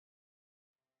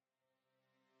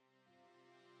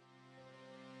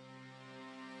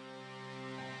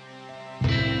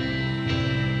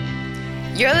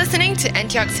You're listening to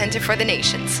Antioch Center for the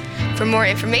Nations. For more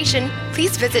information,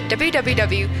 please visit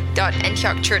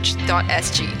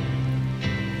www.antiochchurch.sg.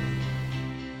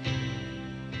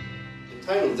 The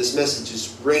title of this message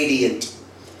is Radiant.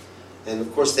 And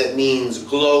of course that means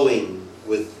glowing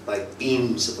with like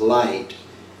beams of light.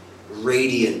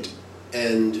 Radiant.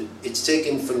 And it's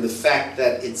taken from the fact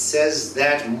that it says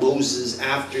that Moses,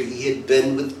 after he had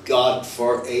been with God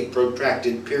for a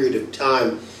protracted period of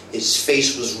time, his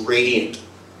face was radiant.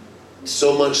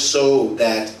 So much so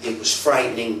that it was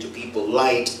frightening to people.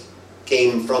 Light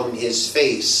came from his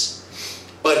face.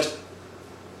 But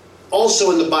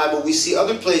also in the Bible we see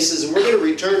other places, and we're going to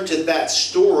return to that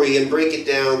story and break it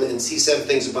down and see 7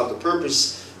 things about the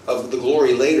purpose of the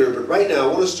glory later. But right now I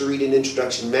want us to read an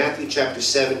introduction. Matthew chapter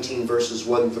 17 verses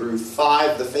 1 through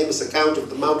 5, the famous account of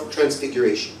the Mount of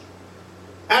Transfiguration.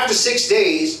 After 6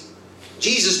 days,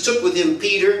 Jesus took with him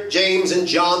Peter, James, and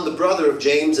John, the brother of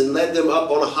James, and led them up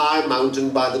on a high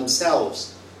mountain by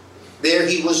themselves. There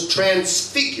he was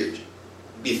transfigured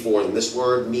before them. This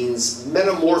word means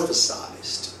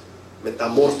metamorphosized.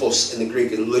 Metamorphos in the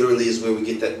Greek, it literally is where we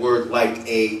get that word, like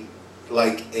a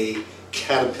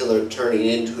caterpillar turning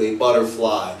into a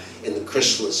butterfly in the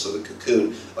chrysalis or the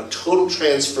cocoon. A total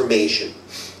transformation.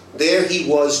 There he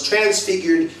was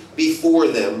transfigured before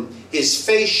them. His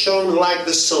face shone like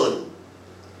the sun,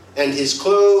 and his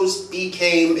clothes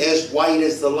became as white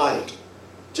as the light.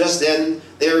 Just then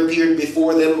there appeared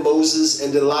before them Moses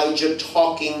and Elijah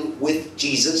talking with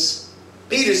Jesus.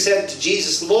 Peter said to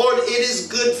Jesus, "Lord, it is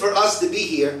good for us to be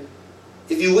here.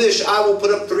 If you wish, I will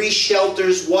put up 3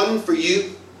 shelters, one for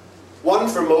you, one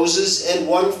for Moses, and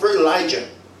one for Elijah."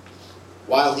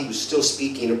 While he was still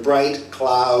speaking, a bright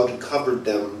cloud covered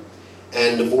them,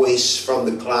 and a voice from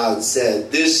the cloud said,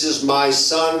 "This is my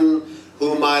Son,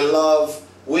 whom I love.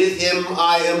 With him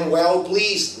I am well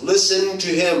pleased. Listen to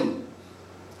him."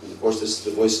 And of course, this is the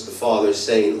voice of the Father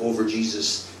saying over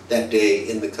Jesus that day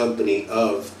in the company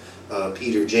of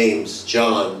Peter, James,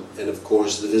 John, and of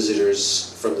course the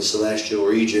visitors from the celestial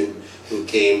region who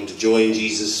came to join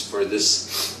Jesus for this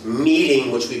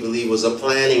meeting, which we believe was a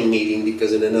planning meeting,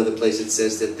 because in another place it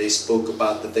says that they spoke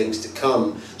about the things to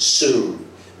come soon,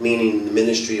 meaning the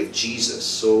ministry of Jesus.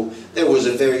 So there was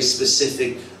a very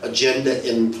specific agenda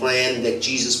and plan that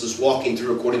Jesus was walking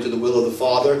through according to the will of the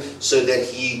Father, so that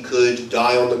he could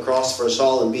die on the cross for us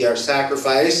all and be our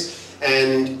sacrifice.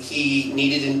 And he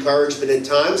needed encouragement at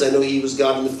times. I know he was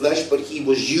God in the flesh, but he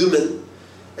was human.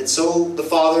 And so the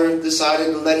Father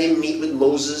decided to let him meet with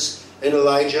Moses and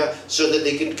Elijah so that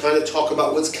they could kind of talk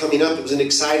about what's coming up. It was an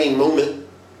exciting moment.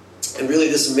 And really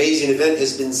this amazing event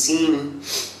has been seen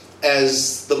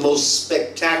as the most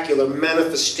spectacular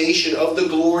manifestation of the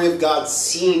glory of God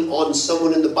seen on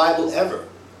someone in the Bible ever.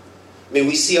 I mean,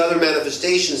 we see other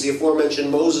manifestations, the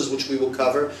aforementioned Moses, which we will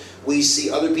cover. We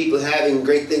see other people having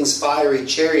great things, fiery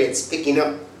chariots, picking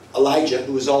up Elijah,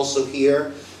 who is also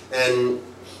here. And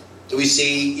we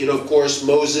see, of course,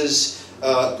 Moses,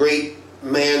 great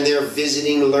man there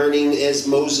visiting, learning, as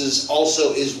Moses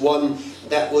also is one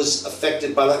that was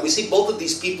affected by that. We see both of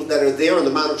these people that are there on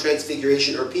the Mount of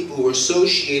Transfiguration are people who are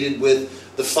associated with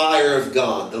the fire of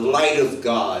God, the light of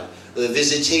God, the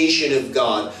visitation of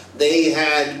God. They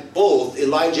had both,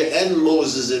 Elijah and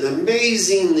Moses, an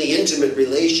amazingly intimate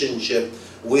relationship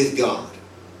with God.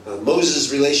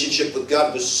 Moses' relationship with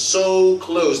God was so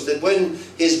close that when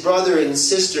his brother and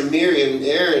sister Miriam,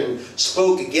 Aaron,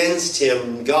 spoke against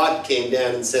him, God came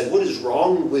down and said, "What is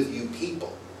wrong with you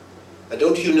people?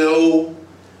 Don't you know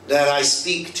that I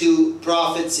speak to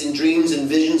prophets in dreams and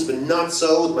visions, but not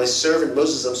so with my servant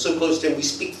Moses? I'm so close to him. We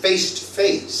speak face to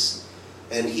face,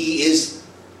 and he is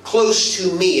close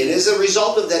to me." And as a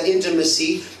result of that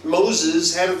intimacy,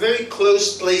 Moses had a very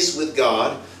close place with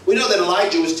God. We know that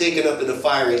Elijah was taken up in a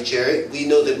fiery chariot. We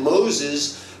know that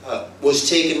Moses was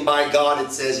taken by God,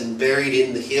 it says, and buried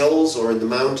in the hills or in the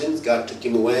mountains. God took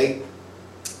him away.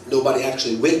 Nobody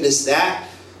actually witnessed that,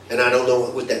 and I don't know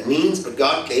what that means, but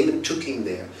God came and took him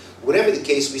there. Whatever the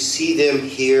case, we see them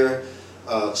here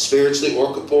spiritually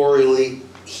or corporeally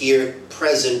here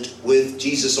present with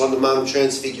Jesus on the Mount of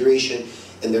Transfiguration,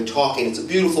 and they're talking. It's a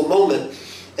beautiful moment.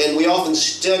 And we often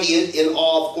study it in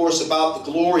awe, of course, about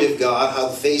the glory of God, how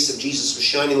the face of Jesus was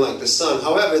shining like the sun.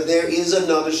 However, there is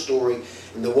another story,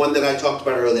 and the one that I talked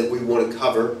about earlier, that we want to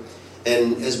cover.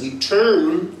 And as we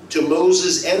turn to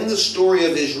Moses and the story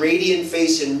of his radiant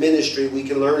face in ministry, we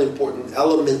can learn important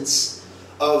elements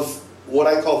of what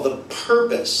I call the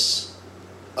purpose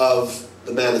of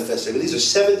the manifestation. These are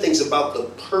 7 things about the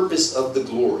purpose of the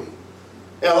glory.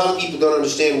 Now, a lot of people don't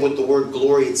understand what the word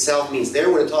glory itself means. There,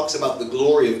 when it talks about the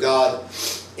glory of God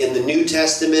In the New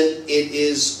Testament, it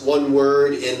is one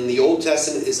word. In the Old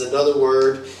Testament, is another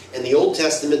word. In the Old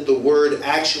Testament, the word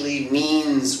actually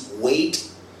means weight,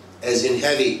 as in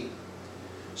heavy.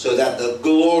 So that the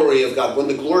glory of God, when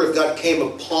the glory of God came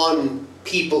upon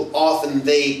people, often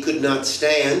they could not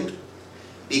stand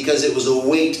because it was a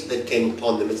weight that came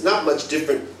upon them. It's not much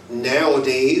different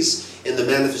nowadays in the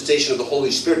manifestation of the Holy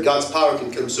Spirit. God's power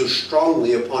can come so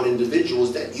strongly upon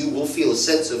individuals that you will feel a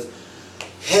sense of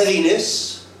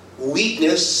heaviness,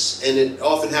 weakness, and it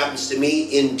often happens to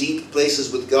me in deep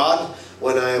places with God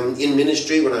when I'm in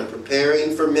ministry, when I'm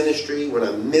preparing for ministry, when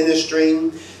I'm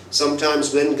ministering.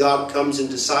 Sometimes when God comes and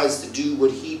decides to do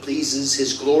what He pleases,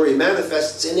 His glory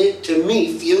manifests in it. To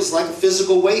me, feels like a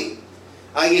physical weight.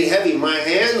 I get heavy. My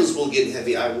hands will get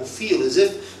heavy. I will feel as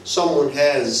if someone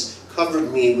has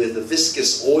covered me with a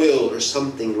viscous oil or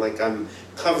something, like I'm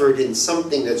covered in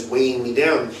something that's weighing me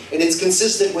down. And it's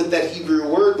consistent with that Hebrew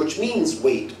word, which means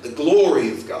weight, the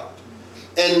glory of God.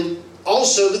 And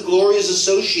also the glory is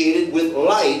associated with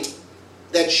light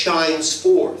that shines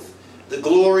forth. The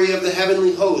glory of the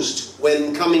heavenly host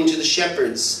when coming to the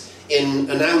shepherds in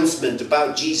announcement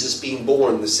about Jesus being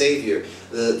born, the Savior.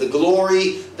 The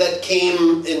glory that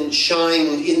came and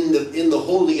shined in the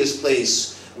holiest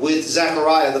place with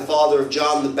Zechariah, the father of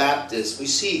John the Baptist. We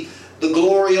see the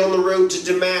glory on the road to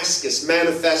Damascus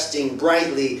manifesting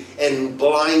brightly and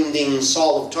blinding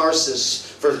Saul of Tarsus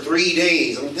for 3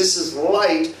 days. I mean, this is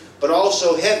light, but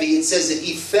also heavy. It says that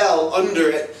he fell under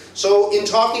it. So in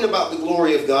talking about the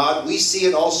glory of God, we see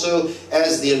it also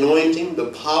as the anointing,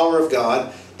 the power of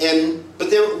God.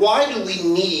 But why do we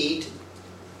need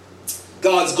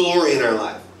God's glory in our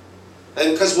life?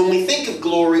 And because when we think of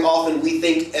glory, often we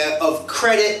think of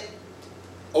credit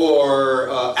or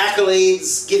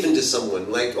accolades given to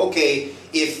someone. Like, okay,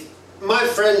 if my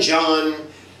friend John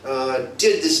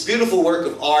did this beautiful work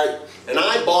of art, and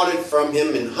I bought it from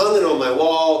him and hung it on my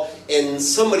wall, and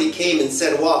somebody came and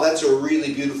said, wow, that's a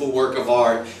really beautiful work of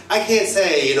art, I can't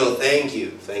say, thank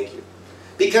you.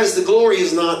 Because the glory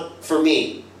is not for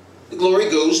me. The glory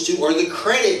goes to, or the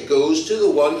credit goes to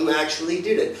the one who actually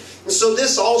did it. And so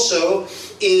this also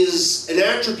is an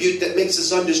attribute that makes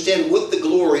us understand what the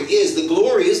glory is. The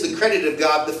glory is the credit of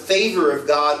God, the favor of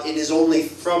God. It is only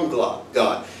from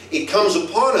God. It comes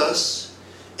upon us,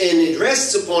 and it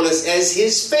rests upon us as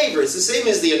His favor. It's the same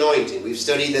as the anointing. We've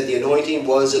studied that the anointing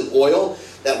was an oil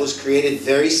that was created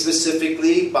very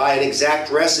specifically by an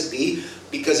exact recipe,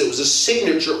 because it was a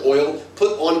signature oil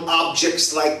put on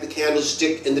objects like the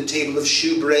candlestick and the table of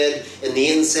shewbread and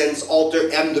the incense altar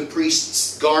and the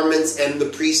priest's garments and the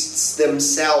priests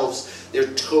themselves. Their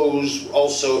toes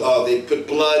also, they put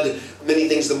blood, many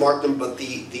things to mark them, but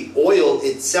the oil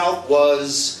itself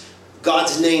was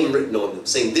God's name written on them,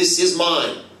 saying, this is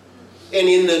mine. And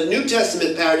in the New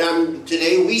Testament paradigm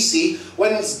today, we see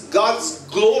when God's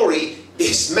glory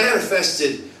is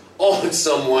manifested on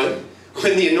someone,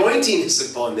 when the anointing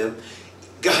is upon them,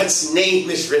 God's name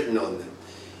is written on them.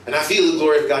 And I feel the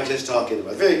glory of God just talking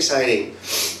about it. Very exciting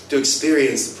to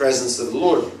experience the presence of the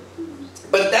Lord.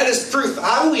 But that is proof.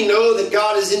 How do we know that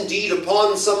God is indeed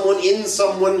upon someone, in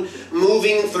someone,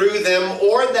 moving through them,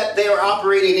 or that they are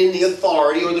operating in the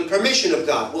authority or the permission of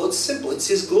God? Well, it's simple. It's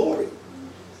His glory.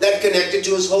 That connected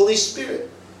to His Holy Spirit.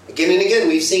 Again and again,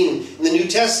 we've seen in the New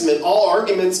Testament, all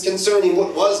arguments concerning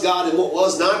what was God and what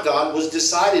was not God was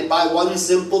decided by one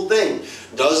simple thing.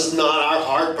 Does not our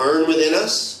heart burn within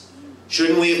us?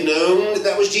 Shouldn't we have known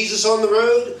that was Jesus on the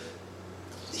road?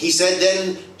 He said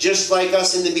then, just like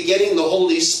us in the beginning, the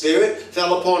Holy Spirit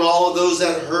fell upon all of those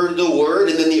that heard the word.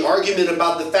 And then the argument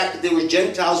about the fact that they were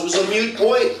Gentiles was a moot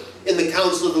point in the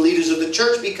council of the leaders of the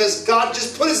church, because God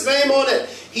just put His name on it.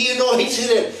 He anointed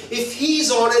it. If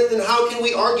He's on it, then how can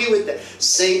we argue with that?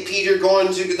 St. Peter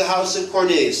going to the house of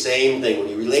Cornelius, same thing. When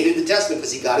he related the Testament,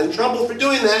 because he got in trouble for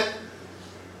doing that.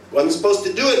 Wasn't supposed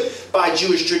to do it by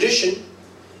Jewish tradition.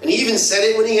 And he even said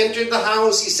it when he entered the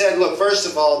house. He said, look, first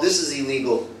of all, this is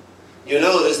illegal. You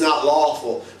know it is not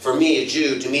lawful for me, a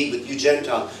Jew, to meet with you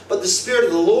Gentile. But the Spirit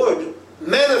of the Lord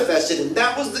manifested, and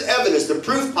that was the evidence, the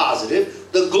proof positive.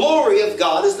 The glory of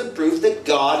God is the proof that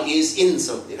God is in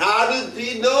something. How did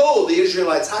they know, the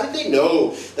Israelites, how did they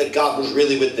know that God was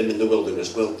really with them in the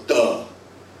wilderness? Well, duh.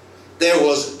 There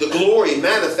was the glory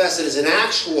manifested as an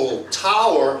actual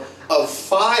tower of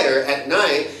fire at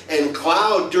night and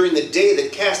cloud during the day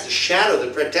that cast a shadow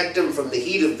to protect them from the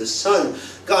heat of the sun.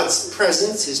 God's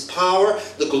presence, His power,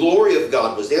 the glory of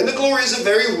God was there. And the glory is a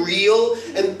very real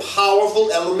and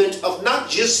powerful element of not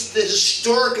just the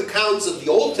historic accounts of the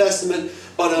Old Testament,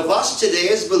 but of us today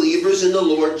as believers in the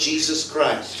Lord Jesus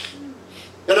Christ.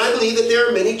 And I believe that there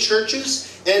are many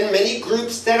churches and many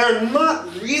groups that are not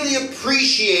really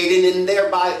appreciating and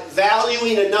thereby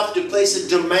valuing enough to place a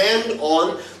demand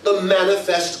on the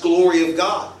manifest glory of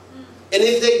God. And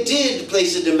if they did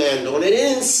place a demand on it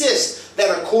and insist that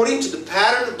according to the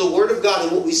pattern of the Word of God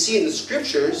and what we see in the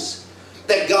Scriptures,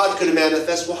 that God could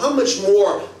manifest, well, how much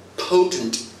more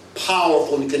potent,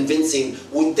 powerful, and convincing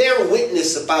would their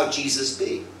witness about Jesus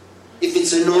be? If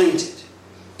it's anointed,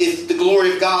 if the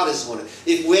glory of God is on it,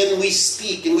 if when we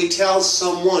speak and we tell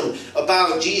someone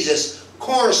about Jesus,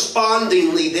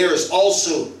 correspondingly there is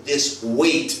also this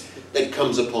weight that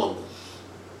comes upon them.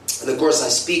 And of course I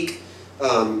speak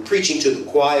preaching to the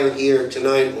choir here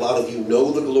tonight. A lot of you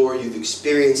know the glory, you've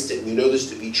experienced it, and you know this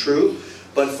to be true.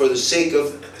 But for the sake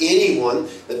of anyone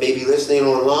that may be listening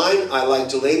online, I like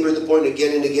to labor the point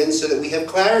again and again so that we have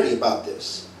clarity about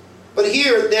this. But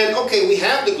here then, okay, we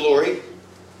have the glory.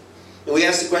 And we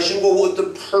ask the question, well, what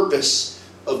the purpose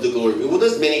of the glory be? Well,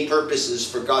 there's many purposes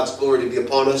for God's glory to be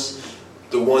upon us.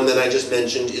 The one that I just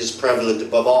mentioned is prevalent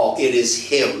above all. It is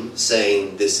Him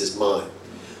saying, this is mine.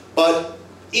 But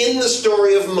in the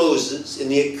story of Moses, in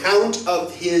the account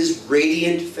of his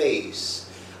radiant face,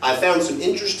 I found some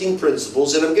interesting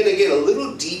principles, and I'm going to get a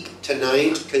little deep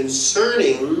tonight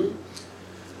concerning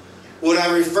what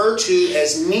I refer to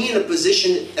as me in a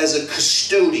position as a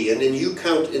custodian, and you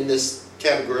count in this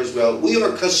category as well. We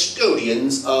are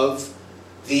custodians of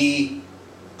the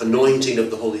anointing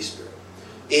of the Holy Spirit.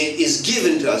 It is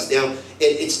given to us. Now,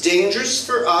 it's dangerous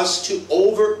for us to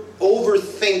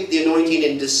overthink the anointing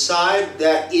and decide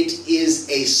that it is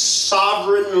a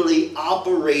sovereignly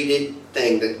operated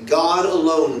thing that God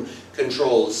alone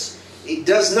controls. It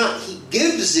does not. He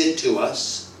gives it to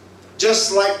us,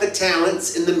 just like the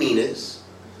talents and the minas,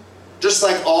 just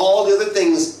like all the other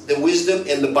things, the wisdom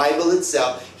and the Bible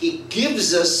itself. He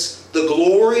gives us the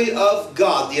glory of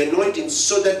God, the anointing,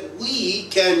 so that we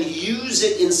can use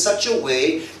it in such a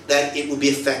way that it will be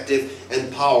effective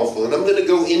and powerful. And I'm going to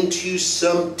go into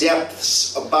some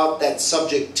depths about that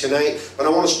subject tonight, but I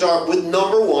want to start with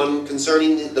number one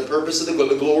concerning the purpose of the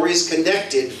glory. The glory is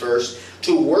connected first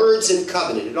to words and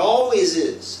covenant. It always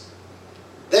is.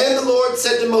 Then the Lord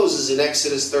said to Moses in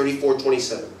Exodus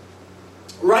 34:27,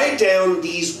 write down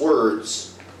these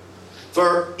words,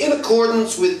 for in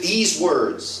accordance with these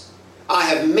words, I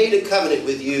have made a covenant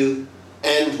with you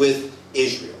and with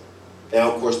Israel.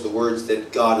 Now, of course, the words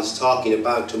that God is talking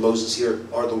about to Moses here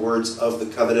are the words of the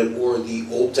covenant or the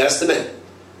Old Testament,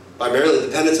 primarily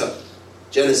the Pentateuch,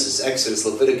 Genesis, Exodus,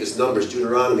 Leviticus, Numbers,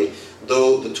 Deuteronomy,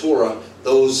 though the Torah,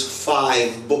 those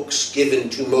 5 books given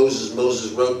to Moses.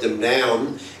 Moses wrote them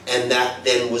down, and that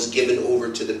then was given over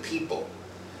to the people.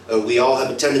 We all have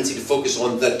a tendency to focus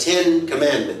on the 10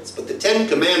 Commandments, but the 10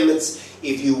 Commandments,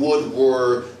 if you would,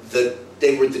 were the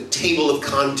table of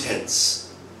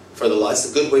contents for the law. It's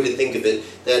a good way to think of it,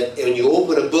 that when you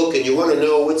open a book and you want to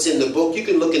know what's in the book, you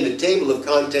can look in the table of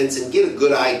contents and get a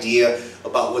good idea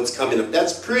about what's coming up.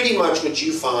 That's pretty much what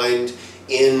you find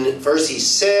in, first he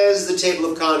says the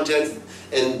table of contents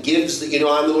and gives the,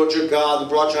 I'm the Lord your God, who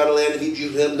brought you out of the land of Egypt.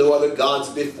 You have no other gods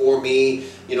before me.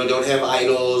 Don't have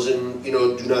idols, and,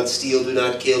 do not steal, do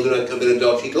not kill, do not commit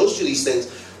adultery. He goes through these things.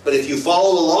 But if you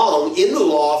follow along in the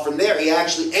law from there, he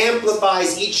actually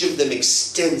amplifies each of them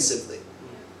extensively.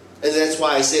 And that's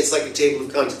why I say it's like a table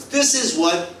of contents. This is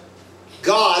what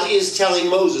God is telling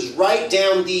Moses. Write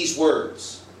down these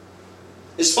words.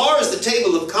 As far as the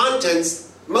table of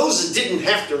contents, Moses didn't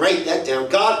have to write that down.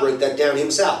 God wrote that down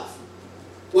himself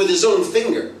with his own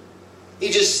finger. He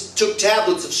just took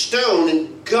tablets of stone,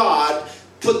 and God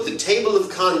put the table of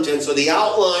contents or the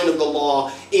outline of the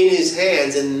law in his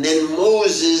hands, and then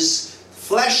Moses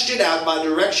fleshed it out by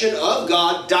direction of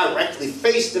God, directly,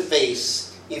 face to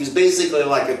face. He was basically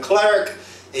like a cleric.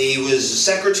 He was a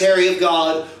secretary of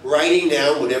God, writing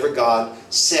down whatever God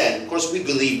said. Of course, we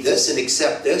believe this and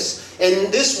accept this.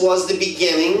 And this was the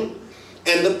beginning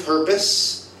and the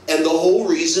purpose and the whole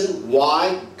reason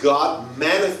why God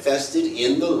manifested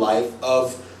in the life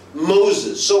of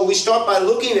Moses. So we start by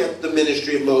looking at the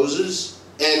ministry of Moses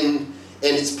and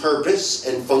its purpose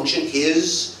and function.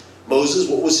 Moses,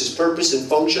 what was his purpose and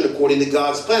function according to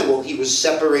God's plan? Well, he was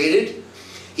separated.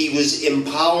 He was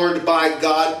empowered by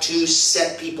God to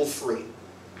set people free.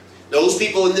 Those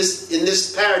people in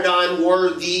this paradigm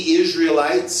were the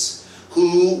Israelites,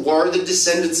 who were the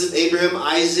descendants of Abraham,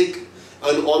 Isaac,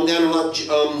 and on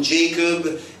down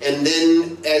Jacob. And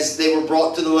then as they were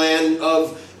brought to the land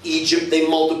of Egypt, they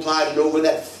multiplied, and over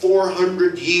that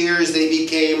 400 years they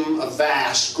became a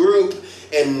vast group,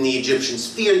 and the Egyptians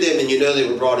feared them, and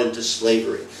they were brought into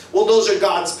slavery. Well, those are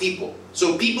God's people.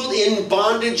 So people in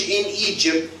bondage in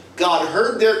Egypt, God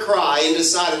heard their cry and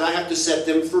decided, I have to set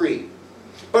them free.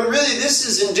 But really, this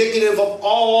is indicative of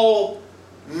all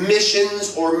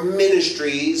missions or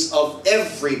ministries of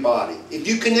everybody. If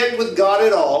you connect with God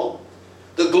at all,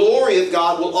 the glory of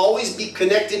God will always be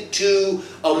connected to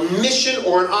a mission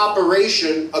or an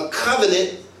operation, a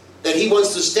covenant that He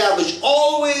wants to establish,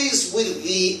 always with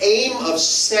the aim of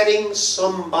setting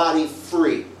somebody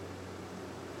free.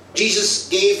 Jesus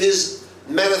gave His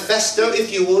manifesto,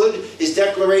 if you would, His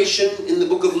declaration in the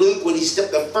book of Luke when He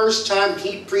stepped the first time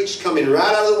He preached, coming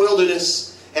right out of the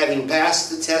wilderness, having passed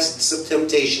the tests of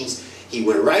temptations. He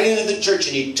went right into the church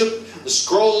and He took the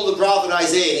scroll of the prophet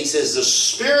Isaiah and He says, "The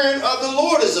Spirit of the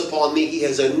Lord is upon me. He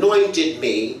has anointed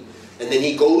me." And then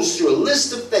He goes through a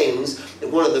list of things,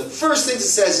 and one of the first things it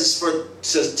says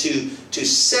is to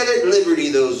set at liberty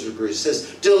those who are bruised. It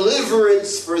says,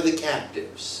 deliverance for the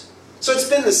captives. So it's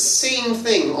been the same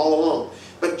thing all along.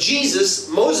 But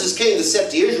Moses came to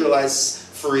set the Israelites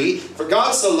free. For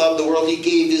God so loved the world, He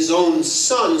gave His own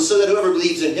Son, so that whoever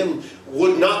believes in Him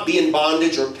would not be in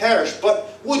bondage or perish,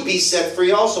 but would be set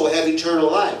free also, have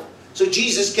eternal life. So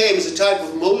Jesus came as a type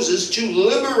of Moses to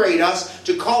liberate us,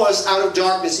 to call us out of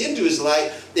darkness into His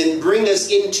light, and bring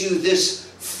us into this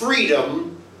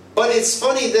freedom. But it's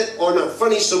funny that, or not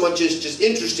funny so much as just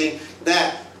interesting,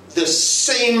 that the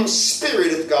same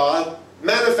Spirit of God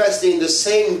manifesting the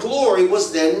same glory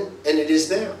was then and it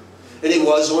is now. And it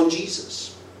was on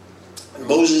Jesus. And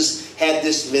Moses had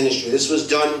this ministry. This was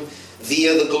done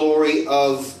via the glory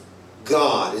of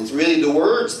God. It's really the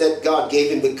words that God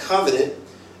gave him, the covenant.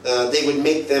 They would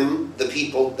make them, the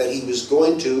people that he was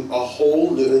going to, a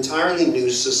whole new, entirely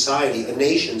new society, a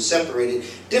nation separated,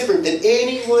 different than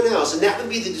anyone else. And that would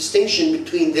be the distinction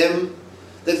between them.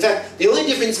 In fact, the only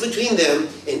difference between them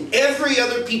and every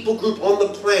other people group on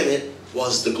the planet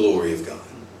was the glory of God.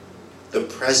 The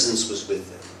presence was with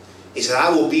them. He said, I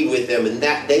will be with them, and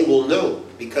that they will know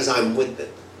because I'm with them.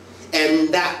 And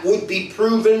that would be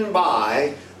proven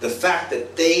by the fact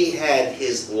that they had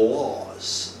his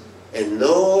laws. And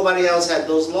nobody else had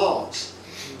those laws.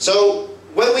 So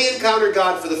when we encounter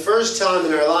God for the first time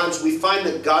in our lives, we find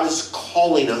that God is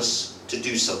calling us to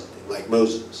do something, like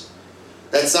Moses.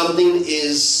 That something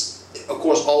is, of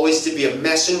course, always to be a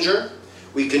messenger.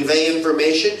 We convey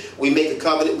information. We make a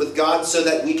covenant with God so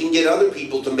that we can get other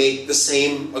people to make the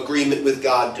same agreement with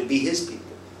God to be his people.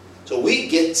 So we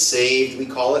get saved, we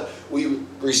call it. We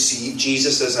receive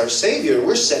Jesus as our Savior, and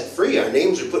we're set free. Our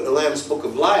names are put in the Lamb's Book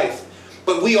of Life.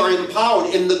 But we are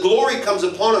empowered, and the glory comes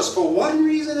upon us for one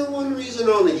reason and one reason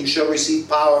only. You shall receive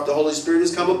power if the Holy Spirit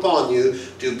has come upon you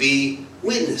to be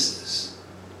witnesses.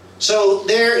 So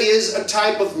there is a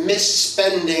type of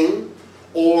misspending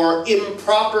or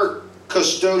improper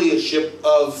custodianship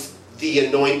of the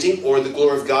anointing or the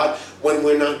glory of God when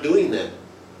we're not doing that.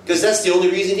 Because that's the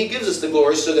only reason he gives us the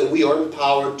glory, so that we are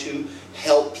empowered to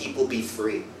help people be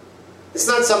free. It's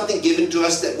not something given to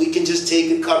us that we can just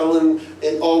take and cuddle and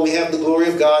oh, we have the glory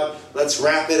of God. Let's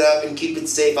wrap it up and keep it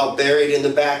safe. I'll bury it in the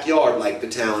backyard like the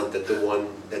talent that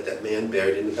that man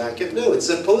buried in the backyard. No, it's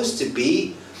supposed to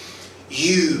be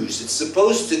used. It's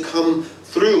supposed to come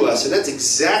through us. And that's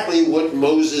exactly what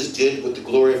Moses did with the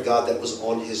glory of God that was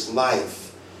on his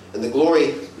life. And the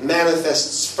glory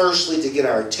manifests firstly to get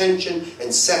our attention,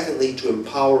 and secondly to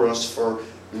empower us for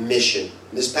mission.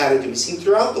 This pattern can be seen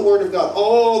throughout the Word of God.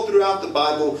 All throughout the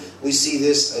Bible, we see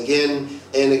this again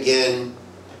and again.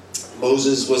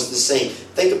 Moses was the same.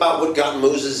 Think about what got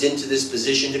Moses into this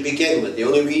position to begin with. The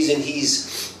only reason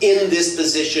he's in this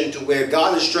position to where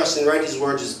God is trusting to write his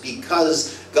words is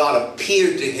because God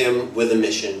appeared to him with a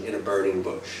mission in a burning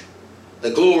bush.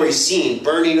 The glory seen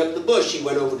burning up the bush. He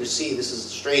went over to see. This is a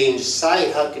strange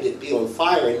sight. How could it be on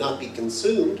fire and not be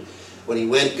consumed? When he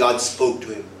went, God spoke to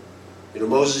him. You know,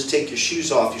 Moses, take your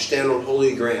shoes off. You stand on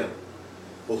holy ground.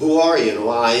 Well, who are you?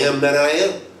 Well, I am that I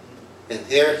am. And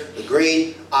there, the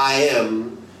great I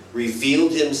am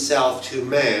revealed himself to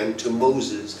man, to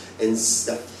Moses. And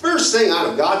the first thing out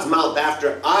of God's mouth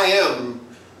after I am,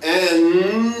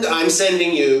 and I'm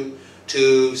sending you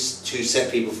to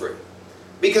set people free.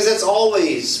 Because that's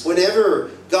always,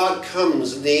 whenever God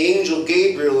comes, and the angel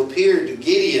Gabriel appeared to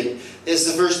Gideon, it's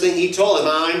the first thing he told him,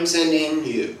 I'm sending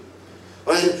you.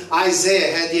 When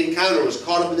Isaiah had the encounter, was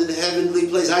caught up into the heavenly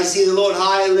place, I see the Lord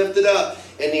high and lifted up.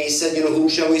 And he said, you know, whom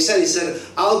shall we send? He said,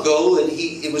 I'll go. And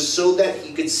it was so that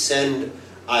he could send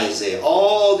Isaiah.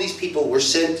 All these people were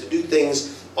sent to do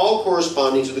things, all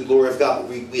corresponding to the glory of God.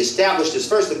 We established this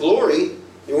first, the glory.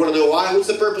 You want to know why? What's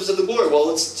the purpose of the glory?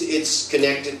 Well, it's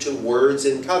connected to words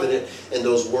and covenant. And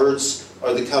those words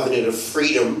are the covenant of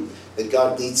freedom that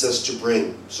God leads us to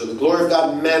bring. So the glory of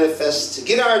God manifests to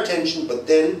get our attention, but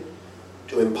then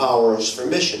to empower us for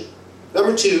mission.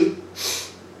 Number two,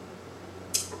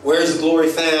 Where is the glory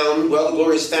found? Well, the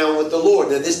glory is found with the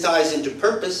Lord. Now this ties into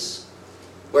purpose,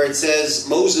 where it says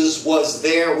Moses was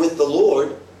there with the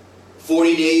Lord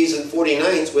 40 days and 40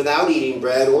 nights without eating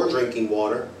bread or drinking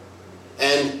water.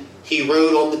 And he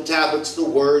wrote on the tablets the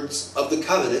words of the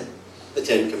covenant, the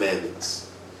Ten Commandments.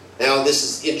 Now this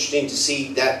is interesting to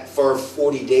see that for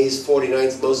 40 days, 40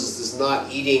 nights, Moses is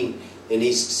not eating, and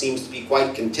he seems to be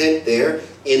quite content there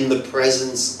in the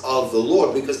presence of the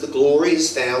Lord, because the glory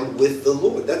is found with the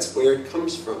Lord. That's where it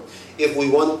comes from. If we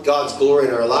want God's glory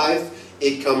in our life,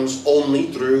 it comes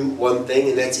only through one thing,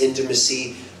 and that's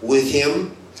intimacy with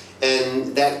Him.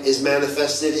 And that is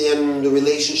manifested in the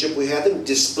relationship we have, and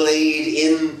displayed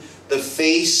in the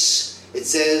face. It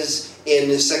says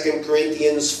in 2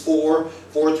 Corinthians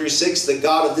 4:4-6, the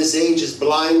God of this age has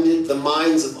blinded the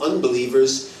minds of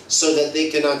unbelievers so that they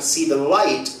cannot see the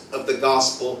light of the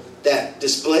gospel that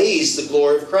displays the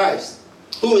glory of Christ,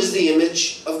 who is the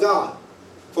image of God.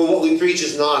 For what we preach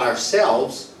is not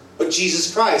ourselves, but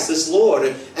Jesus Christ, this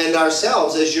Lord, and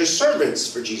ourselves as your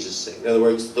servants for Jesus' sake. In other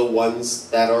words, the ones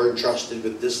that are entrusted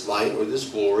with this light or this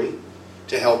glory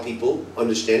to help people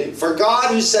understand it. For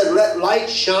God, who said, let light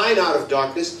shine out of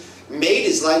darkness, made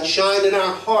His light shine in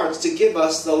our hearts to give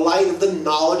us the light of the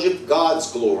knowledge of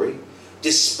God's glory,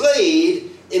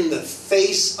 displayed in the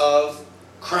face of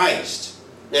Christ.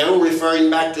 Now,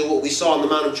 referring back to what we saw on the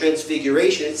Mount of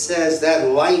Transfiguration, it says that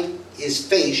light, His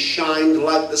face, shined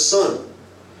like the sun.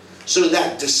 So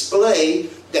that display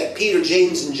that Peter,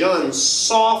 James, and John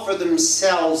saw for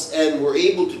themselves and were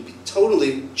able to be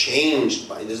totally changed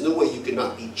by. There's no way you could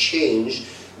not be changed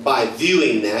by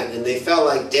viewing that. And they felt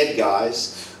like dead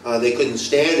guys. They couldn't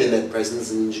stand in that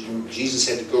presence, and Jesus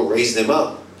had to go raise them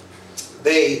up.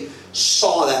 They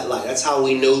saw that light. That's how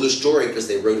we know the story, because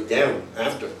they wrote it down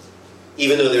after.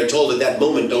 Even though they're told at that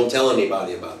moment, don't tell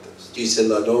anybody about this. Jesus said,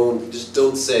 no,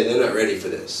 don't say, they're not ready for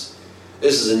this.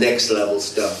 This is the next level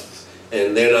stuff.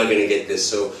 And they're not going to get this.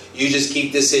 So you just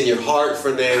keep this in your heart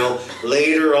for now.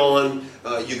 Later on,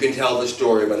 you can tell the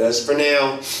story. But as for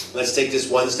now, let's take this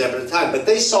one step at a time. But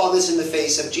they saw this in the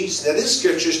face of Jesus. Now this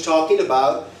scripture is talking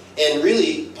about, and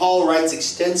really Paul writes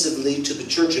extensively to the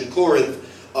church in Corinth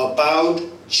about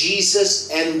Jesus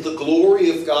and the glory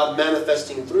of God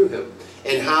manifesting through Him,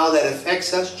 and how that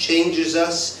affects us, changes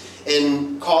us,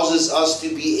 and causes us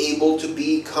to be able to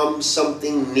become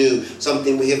something new,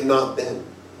 something we have not been.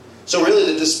 So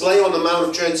really the display on the Mount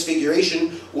of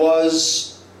Transfiguration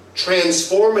was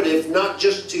transformative, not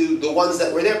just to the ones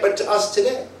that were there, but to us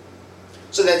today.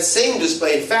 So that same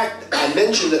display, in fact, I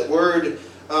mentioned that word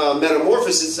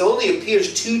metamorphosis, it only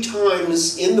appears 2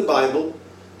 times in the Bible.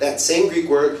 That same Greek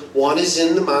word, one is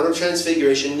in the Mount of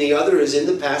Transfiguration, and the other is in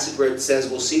the passage where it says,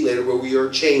 we'll see later, where we are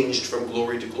changed from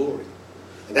glory to glory.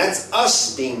 And that's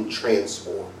us being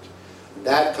transformed.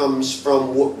 That comes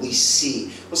from what we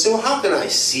see. We'll say, well, how can I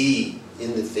see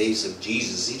in the face of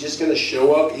Jesus? Is He just going to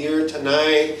show up here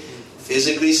tonight,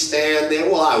 physically stand there?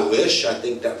 Well, I wish. I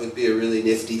think that would be a really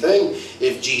nifty thing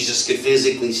if Jesus could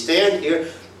physically stand here.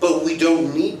 But we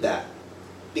don't need that,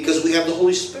 because we have the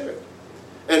Holy Spirit.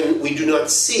 And we do not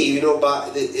see,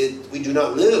 we do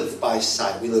not live by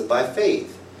sight. We live by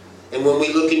faith. And when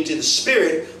we look into the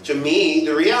Spirit, to me,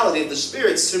 the reality of the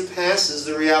Spirit surpasses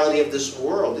the reality of this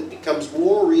world. It becomes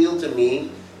more real to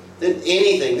me than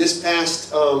anything. This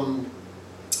past, when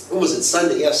was it,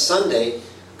 Sunday? Yes, Sunday.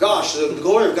 Gosh, the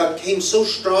glory of God came so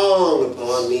strong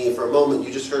upon me. For a moment,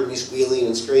 you just heard me squealing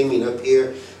and screaming up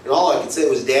here. And all I could say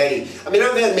was, Daddy. I mean,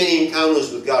 I've had many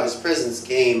encounters with God. His presence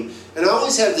came. And I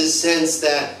always have this sense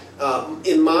that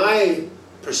in my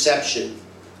perception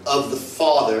of the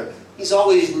Father, He's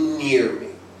always near me.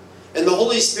 And the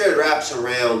Holy Spirit wraps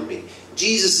around me.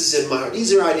 Jesus is in my heart.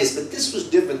 These are ideas. But this was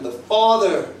different. The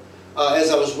Father,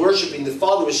 as I was worshiping, the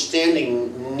Father was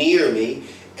standing near me.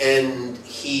 And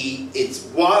it's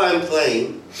while I'm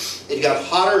playing, it got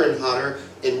hotter and hotter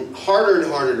and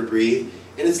harder to breathe.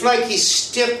 And it's like He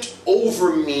stepped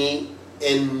over me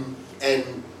and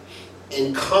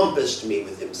encompassed me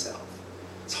with Himself.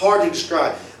 It's hard to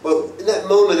describe. But in that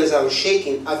moment, as I was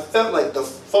shaking, I felt like the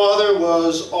Father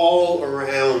was all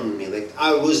around me. Like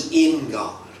I was in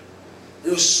God. It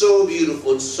was so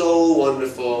beautiful and so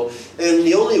wonderful. And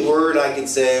the only word I could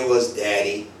say was,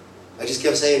 Daddy. I just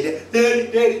kept saying,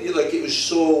 Daddy, Daddy. Like it was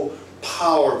so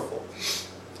powerful.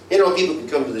 People can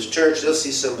come to this church, they'll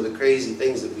see some of the crazy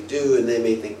things that we do, and they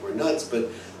may think we're nuts, but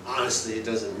honestly, it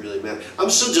doesn't really matter. I'm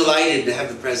so delighted to have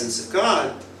the presence of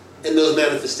God in those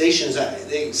manifestations.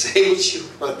 They say what you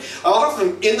want.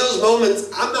 Often, in those moments,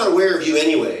 I'm not aware of you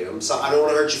anyway. I don't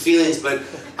want to hurt your feelings, but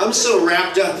I'm so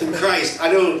wrapped up in Christ.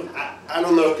 I don't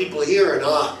know if people are here or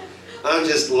not. I'm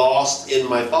just lost in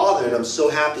my Father, and I'm so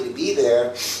happy to be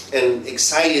there and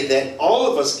excited that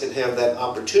all of us can have that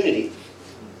opportunity.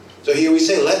 So here we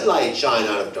say, let light shine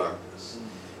out of darkness.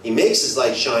 He makes His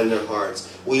light shine in our hearts.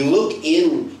 We look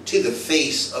into the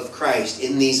face of Christ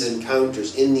in these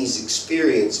encounters, in these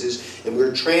experiences, and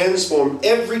we're transformed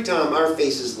every time our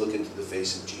faces look into the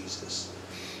face of Jesus.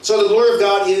 So the glory of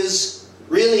God is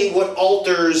really what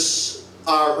alters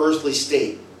our earthly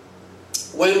state.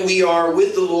 When we are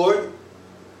with the Lord,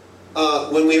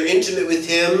 when we are intimate with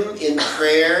Him in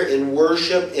prayer, in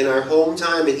worship, in our home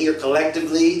time, and here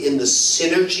collectively in the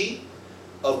synergy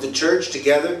of the church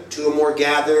together, two or more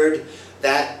gathered,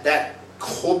 that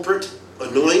corporate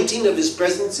anointing of His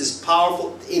presence is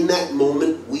powerful. In that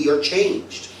moment, we are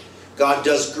changed. God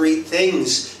does great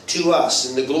things to us,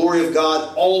 and the glory of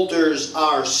God alters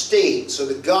our state. So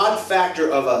the God factor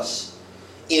of us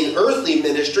in earthly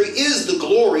ministry is the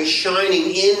glory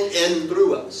shining in and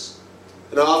through us.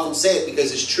 And I often say it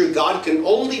because it's true. God can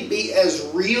only be as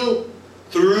real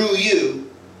through you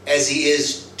as He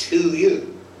is to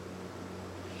you.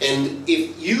 And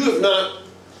if you have not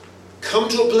come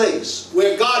to a place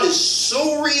where God is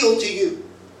so real to you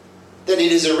that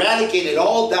it has eradicated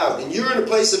all doubt, and you're in a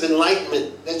place of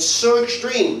enlightenment that's so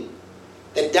extreme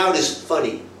that doubt is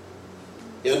funny.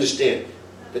 You understand?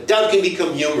 But doubt can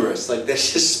become humorous. Like,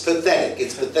 that's just pathetic.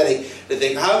 It's pathetic to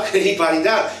think, how could anybody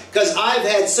doubt? Because I've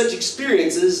had such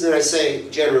experiences, and I say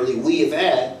generally we have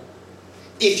had.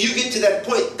 If you get to that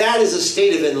point, that is a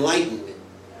state of enlightenment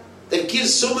that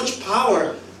gives so much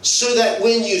power, so that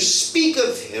when you speak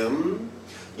of Him,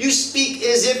 you speak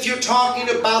as if you're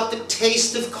talking about the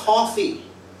taste of coffee.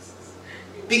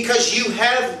 Because you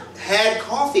have had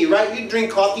coffee, right? You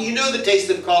drink coffee, you know the taste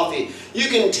of coffee. You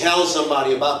can tell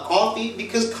somebody about coffee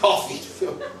because coffee.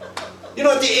 You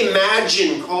don't have to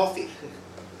imagine coffee.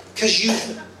 Because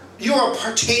you're a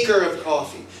partaker of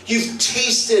coffee. You've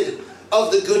tasted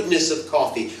of the goodness of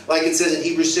coffee. Like it says in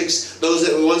Hebrews 6, those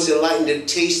that were once enlightened had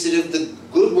tasted of the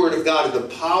good word of God and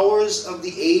the powers of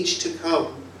the age to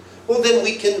come. Well, then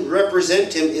we can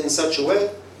represent Him in such a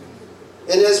way.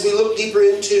 And as we look deeper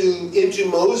into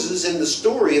Moses and the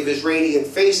story of his radiant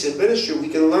face in ministry, we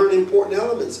can learn important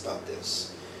elements about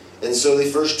this. And so the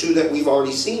first two that we've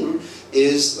already seen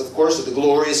is, of course, that the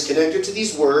glory is connected to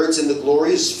these words, and the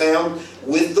glory is found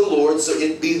with the Lord, so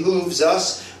it behooves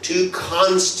us to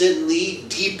constantly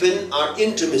deepen our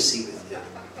intimacy with Him.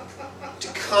 To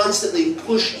constantly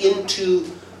push into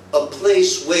a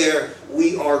place where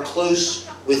we are close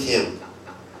with Him.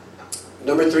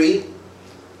 Number 3,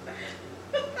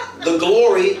 the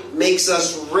glory makes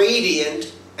us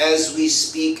radiant as we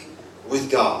speak with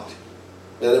God.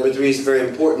 Now, number 3 is very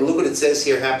important. Look what it says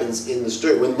here happens in the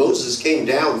story. When Moses came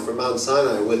down from Mount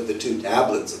Sinai with the 2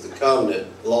 tablets of the covenant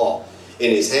law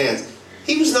in his hands,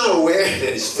 he was not aware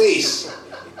that his face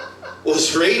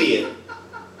was radiant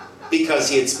because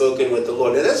he had spoken with the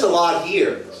Lord. Now, there's a lot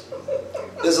here.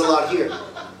 There's a lot here.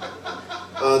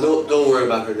 Don't worry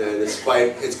about her, Dan. It's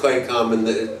quite common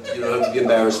that you don't have to be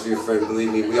embarrassed for your friend.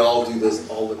 Believe me, we all do this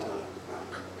all the time.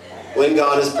 When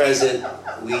God is present,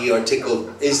 we are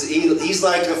tickled. He's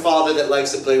like a father that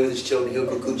likes to play with his children. He'll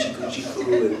go coochie coochie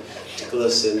coo and tickle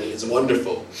us, and it's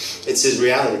wonderful. It's His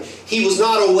reality. He was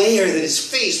not aware that his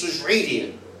face was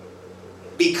radiant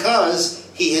because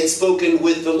he had spoken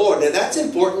with the Lord. Now that's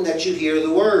important that you hear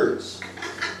the words.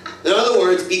 In other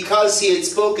words, because he had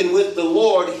spoken with the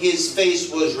Lord, his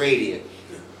face was radiant.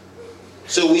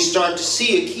 So we start to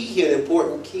see a key here, an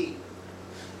important key.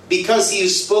 Because he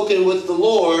has spoken with the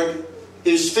Lord,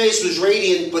 his face was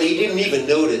radiant, but he didn't even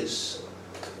notice.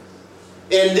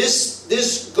 And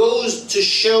this goes to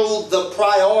show the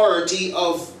priority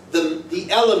of the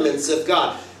elements of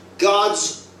God.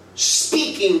 God's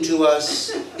speaking to us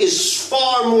is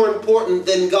far more important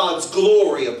than God's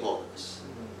glory upon us.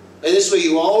 And this way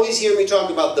you always hear me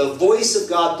talk about the voice of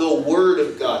God, the Word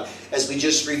of God. As we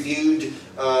just reviewed,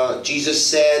 Jesus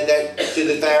said that to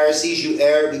the Pharisees, you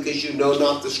err because you know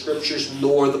not the Scriptures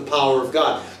nor the power of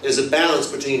God. There's a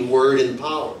balance between Word and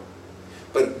power.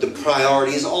 But the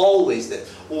priority is always there.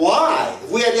 Why?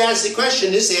 If we had to ask the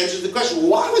question, this answers the question.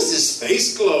 Why was his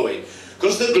face glowing?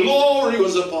 Because the glory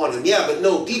was upon him. Yeah, but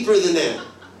no, deeper than that.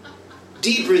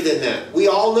 Deeper than that. We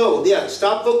all know. Yeah,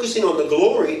 stop focusing on the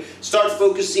glory. Start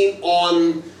focusing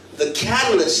on the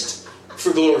catalyst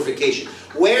for glorification.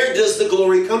 Where does the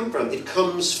glory come from? It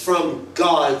comes from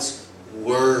God's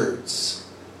words.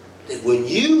 That when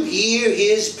you hear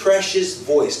His precious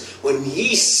voice, when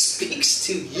He speaks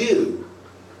to you,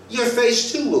 your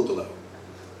face too will glow.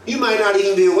 You might not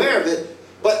even be aware of it,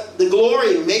 but the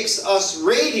glory makes us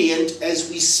radiant as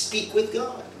we speak with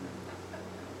God.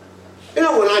 You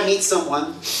know, when I meet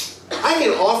someone, I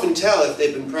can often tell if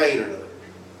they've been praying or not.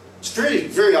 It's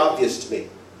very obvious to me.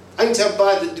 I can tell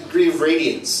by the degree of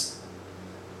radiance.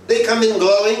 They come in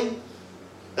glowing,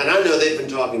 and I know they've been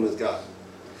talking with God.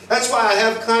 That's why I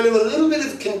have kind of a little bit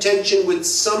of contention with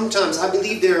sometimes. I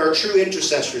believe there are true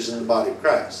intercessors in the body of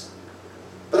Christ.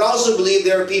 But I also believe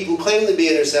there are people who claim to be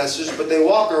intercessors, but they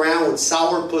walk around with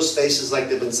sourpuss faces like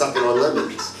they've been sucking on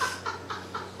lemons.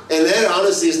 And that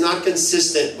honestly is not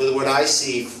consistent with what I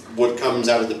see, what comes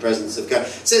out of the presence of God.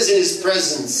 It says in His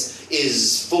presence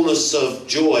is fullness of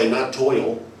joy, not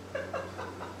toil.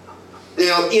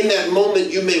 Now, in that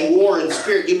moment, you may war in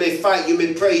spirit, you may fight, you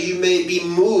may pray, you may be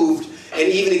moved, and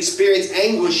even experience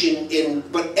anguish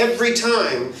but every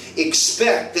time,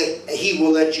 expect that He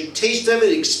will let you taste of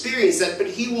it, experience that, but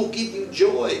He will give you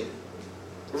joy.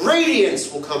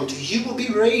 Radiance will come to you. You will be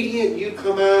radiant. You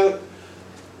come out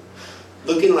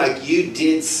looking like you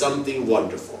did something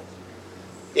wonderful.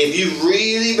 If you've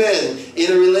really been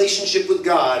in a relationship with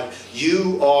God,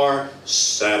 you are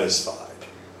satisfied.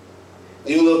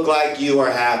 You look like you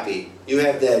are happy. You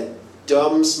have that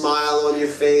dumb smile on your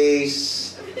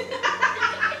face.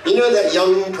 You know that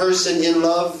young person in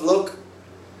love look?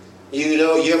 You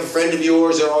know, you have a friend of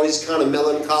yours, they're always kind of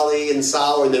melancholy and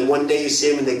sour, and then one day you see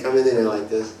them and they come in and they're like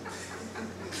this.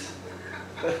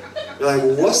 You're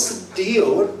like, what's the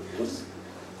deal?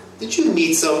 Did you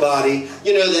meet somebody?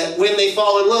 You know that when they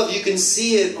fall in love, you can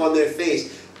see it on their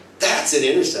face. That's an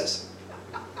intercessor.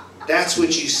 That's what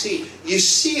you see. You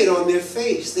see it on their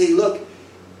face. They look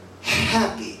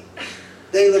happy.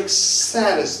 They look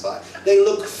satisfied. They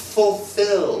look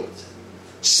fulfilled.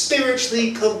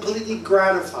 Spiritually, completely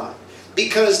gratified.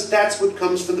 Because that's what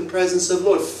comes from the presence of the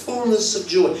Lord. Fullness of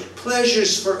joy.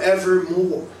 Pleasures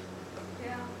forevermore.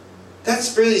 Yeah.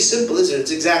 That's really simple, isn't it?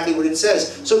 It's exactly what it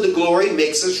says. So the glory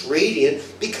makes us radiant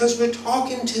because we're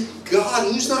talking to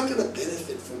God. Who's not going to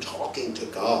benefit from talking to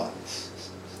God?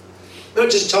 Not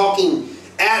just talking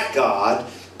at God,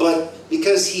 but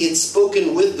because he had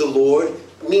spoken with the Lord,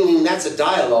 meaning that's a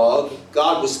dialogue.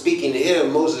 God was speaking to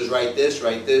him. Moses, write this,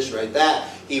 write this, write that.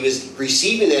 He was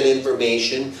receiving that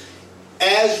information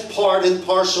as part and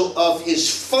parcel of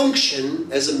his function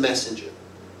as a messenger.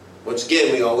 Once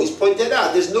again, we always point that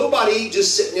out. There's nobody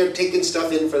just sitting there taking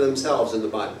stuff in for themselves in the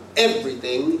Bible.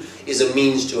 Everything is a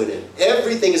means to an end.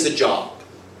 Everything is a job.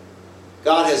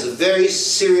 God has a very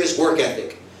serious work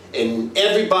ethic. And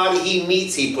everybody he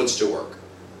meets, he puts to work.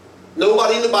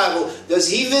 Nobody in the Bible does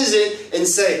he visit and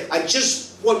say, I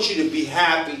just want you to be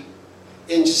happy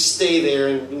and just stay there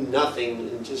and do nothing.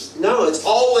 And just, no, it's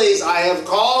always, I have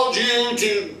called you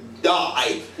to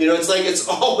die. You know, it's like it's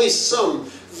always some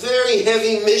very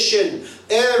heavy mission.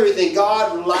 Everything.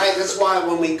 God lied. That's why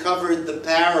when we covered the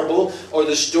parable or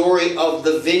the story of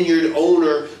the vineyard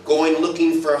owner going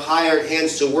looking for hired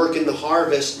hands to work in the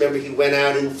harvest, remember he went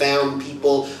out and found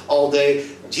people all day.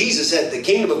 Jesus said the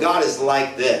kingdom of God is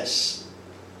like this.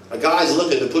 A guy's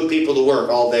looking to put people to work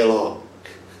all day long.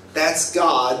 That's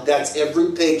God. That's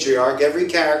every patriarch, every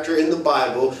character in the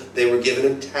Bible. They were given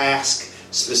a task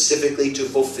specifically to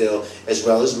fulfill, as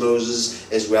well as Moses,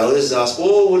 as well as us.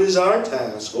 Well, what is our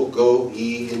task? Well, go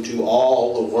ye into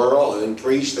all the world and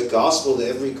preach the gospel to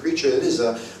every creature. It is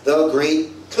the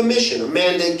great commission, a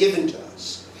mandate given to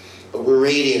us. But we're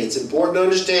radiant. It's important to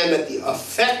understand that the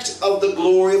effect of the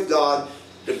glory of God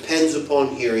depends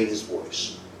upon hearing his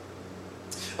voice.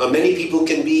 Many people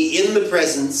can be in the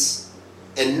presence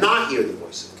and not hear the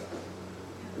voice of God.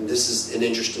 And this is an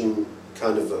interesting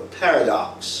kind of a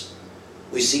paradox.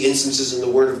 We see instances in the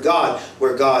Word of God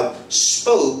where God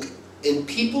spoke and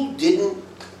people didn't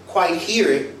quite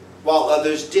hear it while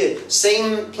others did.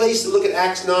 Same place, look at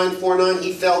Acts 9:4-9.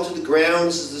 He fell to the ground.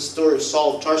 This is the story of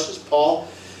Saul of Tarsus, Paul,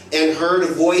 and heard a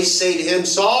voice say to him,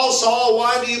 Saul, Saul,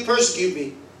 why do you persecute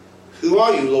me? Who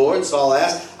are you, Lord? Saul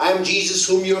asked. I am Jesus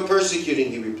whom you are persecuting,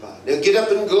 he replied. Now get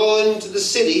up and go into the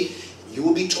city. You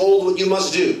will be told what you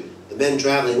must do. The men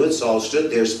traveling with Saul stood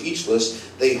there speechless.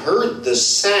 They heard the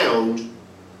sound,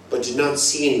 but did not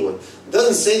see anyone. It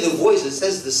doesn't say the voice, it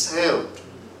says the sound.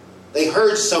 They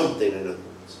heard something, in other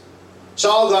words.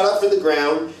 Saul got up from the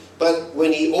ground, but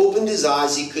when he opened his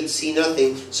eyes, he could see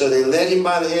nothing. So they led him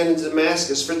by the hand into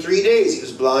Damascus. For 3 days he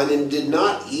was blind and did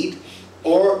not eat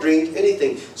or drink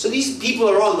anything. So these people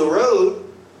are on the road.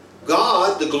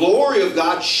 God, the glory of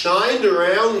God, shined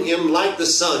around him like the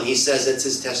sun. He says that's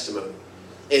his testimony.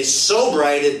 It's so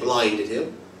bright it blinded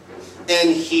him. And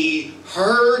he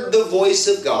heard the voice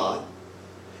of God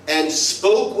and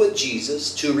spoke with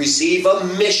Jesus to receive a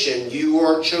mission. You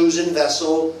are a chosen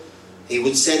vessel. He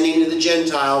would send him to the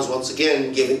Gentiles once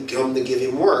again, come to give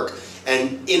him work.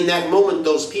 And in that moment,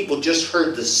 those people just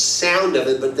heard the sound of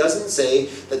it, but it doesn't say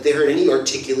that they heard any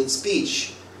articulate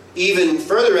speech. Even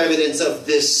further evidence of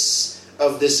this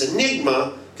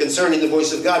enigma concerning the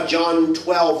voice of God, John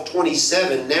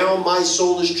 12:27. Now my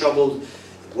soul is troubled.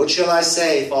 What shall I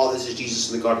say, Father? This is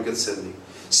Jesus in the Garden of Gethsemane.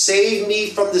 Save me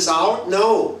from this hour?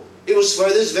 No. It was for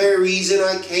this very reason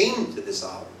I came to this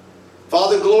hour.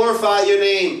 Father, glorify your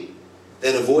name.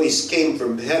 Then a voice came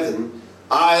from heaven.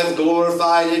 I have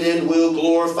glorified it and will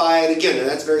glorify it again. And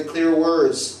that's very clear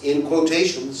words in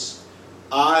quotations.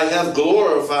 I have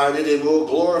glorified it and will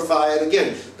glorify it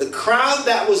again. The crowd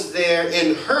that was there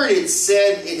and heard it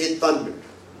said it had thundered.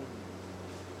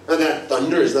 And that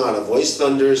thunder is not a voice.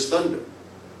 Thunder is thunder.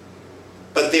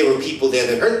 But there were people there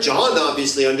that heard. John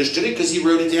obviously understood it because he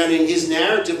wrote it down in his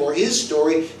narrative or his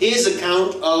story, his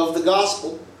account of the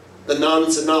gospel, the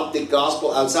non-synoptic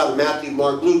gospel outside of Matthew,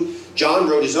 Mark, Luke. John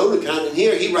wrote his own account, and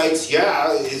here he writes,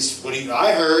 it's what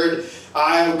I heard.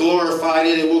 I have glorified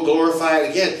it and will glorify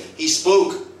it again. He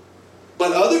spoke.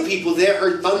 But other people there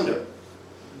heard thunder.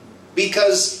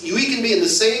 Because we can be in the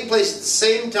same place at the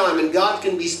same time, and God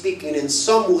can be speaking, and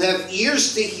some will have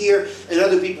ears to hear, and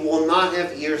other people will not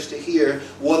have ears to hear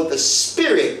what the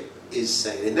Spirit is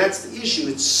saying. And that's the issue.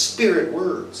 It's Spirit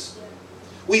words.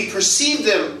 We perceive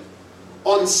them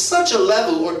on such a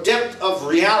level or depth of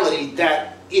reality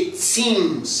that it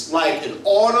seems like an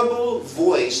audible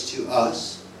voice to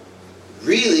us.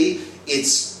 Really,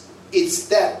 it's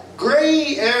that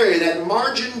gray area, that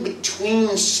margin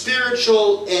between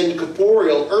spiritual and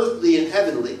corporeal, earthly and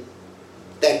heavenly,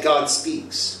 that God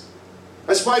speaks.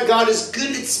 That's why God is good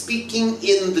at speaking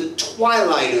in the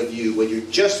twilight of you, when you're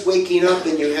just waking up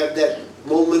and you have that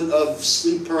moment of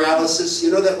sleep paralysis.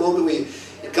 You know that moment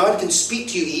where God can speak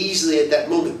to you easily at that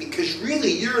moment, because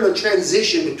really you're in a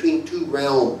transition between two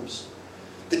realms.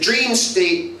 The dream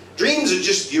state, dreams are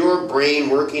just your brain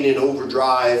working in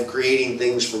overdrive, creating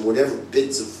things from whatever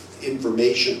bits of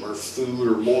information or food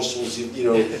or morsels,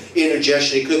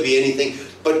 indigestion. It could be anything.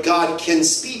 But God can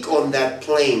speak on that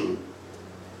plane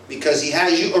because He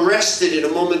has you arrested in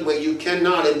a moment where you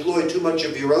cannot employ too much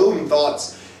of your own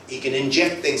thoughts. He can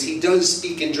inject things. He does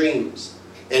speak in dreams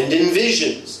and in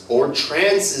visions or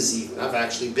trances even. I've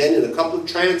actually been in a couple of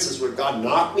trances where God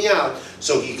knocked me out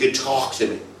so He could talk to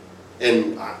me.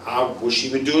 And I wish He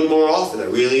would do it more often. I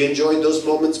really enjoyed those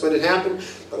moments when it happened.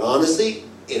 But honestly,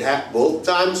 it happened both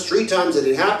times, 3 times that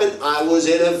it happened. I was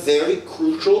in a very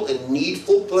crucial and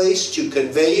needful place to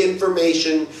convey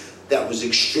information that was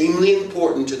extremely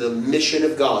important to the mission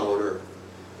of God on earth.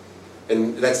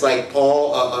 And that's like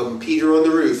Peter on the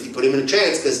roof. He put him in a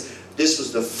trance because this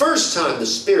was the first time the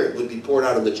Spirit would be poured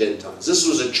out on the Gentiles. This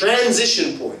was a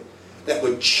transition point that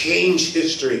would change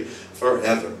history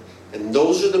forever. And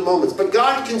those are the moments. But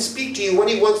God can speak to you when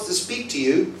He wants to speak to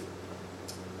you.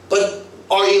 But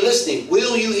are you listening?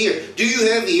 Will you hear? Do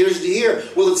you have ears to hear?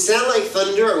 Will it sound like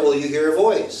thunder, or will you hear a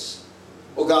voice?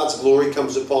 Well, God's glory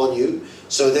comes upon you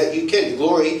so that you can.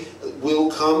 Glory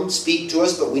will come, speak to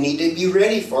us, but we need to be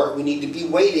ready for it. We need to be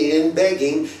waiting and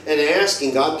begging and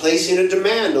asking God, placing a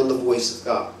demand on the voice of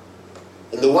God.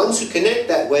 And the ones who connect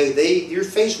that way, your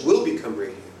face will become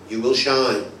radiant. You will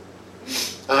shine.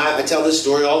 I tell this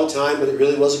story all the time, but it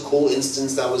really was a cool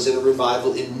instance. I was in a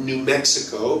revival in New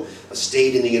Mexico, a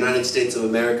state in the United States of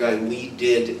America, and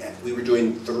we were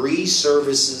doing 3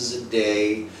 services a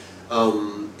day,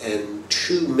 and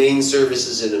 2 main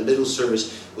services and a middle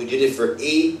service. We did it for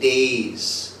 8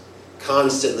 days,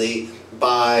 constantly.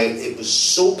 It was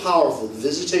so powerful. The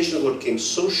visitation of the Lord came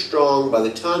so strong. By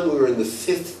the time we were in the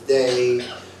 5th day,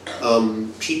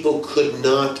 people could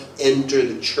not enter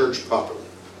the church properly.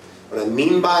 What I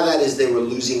mean by that is they were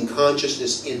losing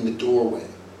consciousness in the doorway.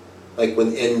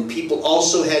 And people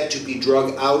also had to be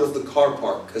drug out of the car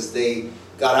park because they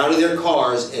got out of their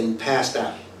cars and passed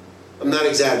out. I'm not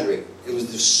exaggerating. It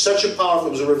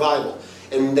was a revival.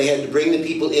 And they had to bring the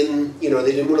people in, they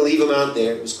didn't want to leave them out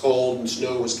there. It was cold and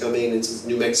snow was coming. It's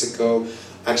New Mexico,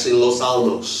 actually Los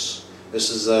Alamos.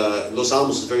 Los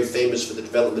Alamos is very famous for the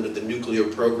development of the nuclear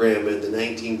program in the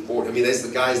 1940s. I mean, that's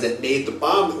the guys that made the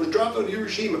bomb that was dropped on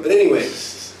Hiroshima. But anyway,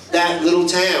 that little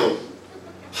town,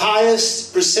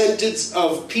 highest percentage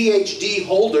of PhD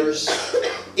holders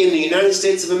in the United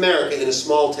States of America in a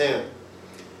small town.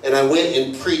 And I went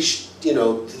and preached,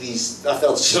 to these. I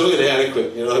felt so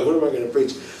inadequate. What am I going to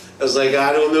preach? I was like,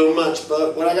 I don't know much,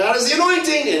 but what I got is the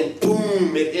anointing. And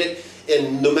boom, it hit.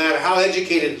 And no matter how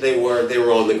educated they were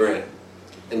on the ground.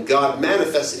 And God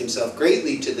manifested Himself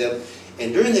greatly to them.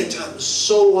 And during that time, it was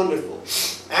so wonderful.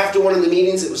 After one of the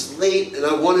meetings, it was late, and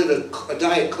I wanted a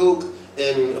Diet Coke.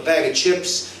 and a bag of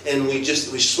chips, and we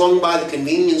swung by the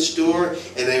convenience store,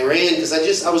 and I ran because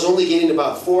I was only getting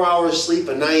about 4 hours sleep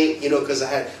a night, because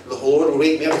the Lord would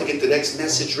wake me up to get the next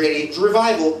message ready. It's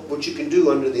revival, what you can do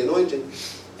under the anointing.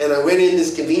 And I went in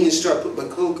this convenience store, I put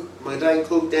my Diet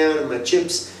Coke down and my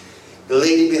chips. The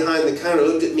lady behind the counter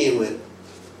looked at me and went,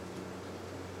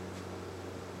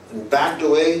 and backed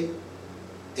away,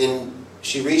 and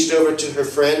she reached over to her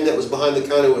friend that was behind the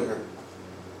counter with her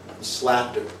and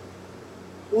slapped her.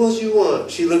 What do you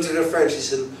want? She looked at her friend. She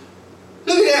said,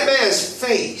 look at that man's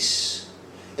face.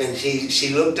 And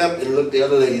she looked up and the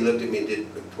other lady looked at me and did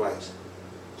it twice.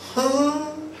 Huh?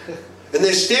 And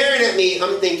they're staring at me.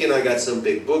 I'm thinking I got some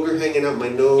big booger hanging out my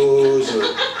nose or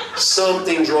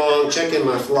something's wrong, checking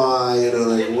my fly,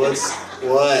 like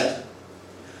what?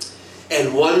 And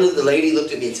the lady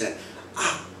looked at me and said,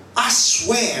 I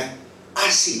swear I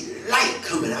see light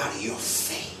coming out of your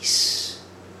face.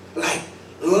 Like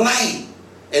light.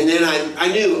 And then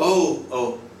I knew,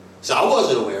 so I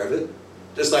wasn't aware of it.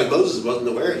 Just like Moses wasn't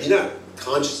aware of it. You're not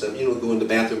conscious of it. You don't go in the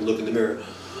bathroom and look in the mirror.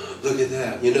 Look at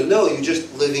that. No, you're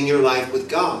just living your life with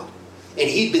God. And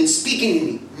he'd been speaking to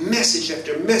me message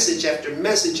after message after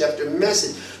message after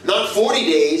message. Not 40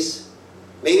 days.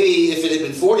 Maybe if it had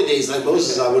been 40 days like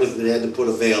Moses, I would have had to put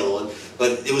a veil on.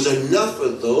 But it was enough for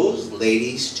those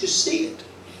ladies to see it.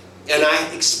 And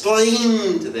I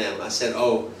explained to them. I said,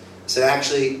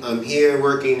 actually, I'm here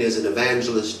working as an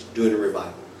evangelist doing a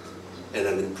revival. And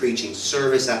I've been preaching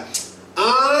service. I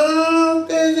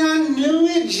knew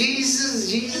it. Jesus.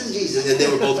 And they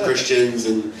were both Christians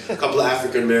and a couple of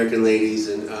African-American ladies.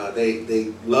 And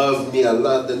they loved me. I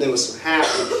loved them. They were so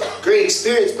happy. Great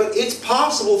experience. But it's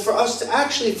possible for us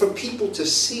for people to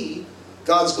see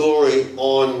God's glory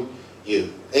on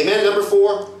you. Amen. Number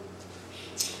 4.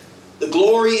 The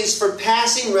glory is for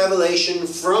passing revelation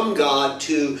from God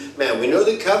to man. We know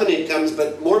the covenant comes,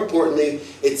 but more importantly,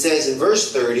 it says in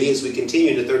verse 30, as we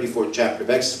continue in the 34th chapter of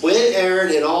Exodus, when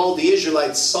Aaron and all the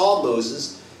Israelites saw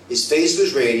Moses, his face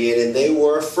was radiant, and they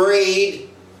were afraid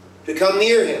to come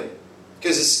near him,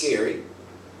 because it's scary.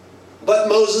 But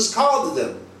Moses called to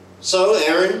them. So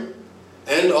Aaron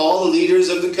and all the leaders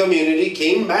of the community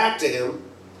came back to him.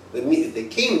 If they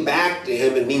came back to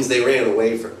him, it means they ran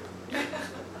away from him.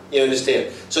 You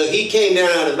understand? So he came down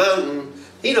on the mountain.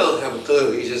 He don't have a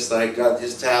clue. He's just got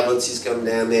his tablets. He's coming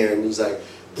down there and he's like,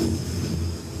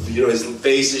 his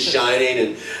face is shining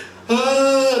and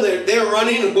they're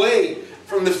running away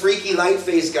from the freaky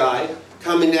light-faced guy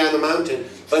coming down the mountain.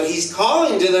 But he's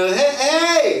calling to them,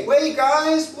 hey, wait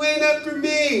guys, wait up for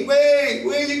me. Wait,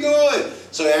 where are you going?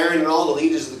 So Aaron and all the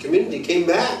leaders of the community came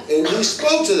back and he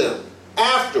spoke to them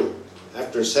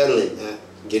after settling that,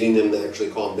 getting them to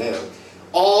actually calm down.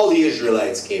 All the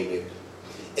Israelites came near him,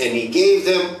 and he gave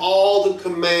them all the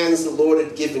commands the Lord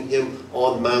had given him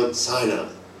on Mount Sinai.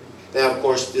 Now, of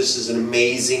course, this is an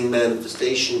amazing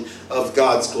manifestation of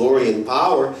God's glory and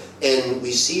power, and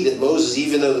we see that Moses,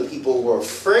 even though the people were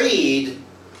afraid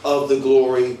of the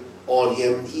glory on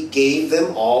him, he gave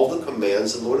them all the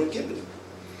commands the Lord had given him.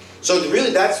 So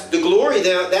really, that's the glory.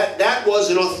 That was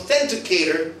an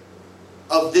authenticator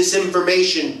of this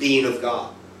information being of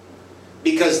God.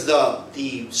 Because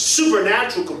the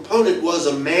supernatural component was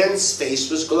a man's face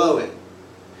was glowing.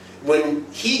 When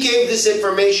he gave this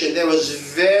information, there was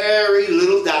very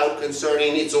little doubt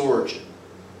concerning its origin.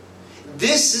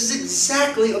 This is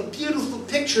exactly a beautiful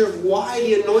picture of why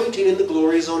the anointing and the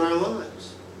glory is on our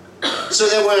lives. So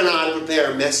that when I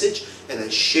prepare a message and I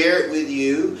share it with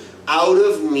you, out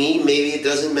of me, maybe it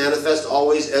doesn't manifest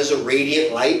always as a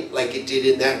radiant light like it did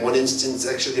in that one instance.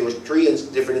 Actually, there were 3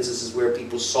 different instances where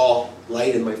people saw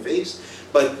light in my face.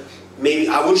 But maybe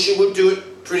I wish it would do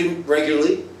it pretty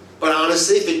regularly. But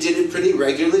honestly, if it did it pretty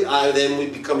regularly, then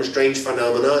would become a strange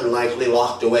phenomenon and likely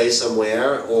locked away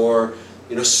somewhere, or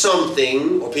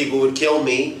something, or people would kill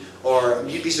me. Or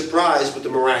you'd be surprised what the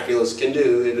miraculous can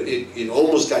do. It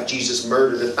almost got Jesus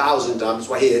murdered 1,000 times. That's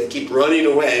why he had to keep running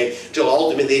away till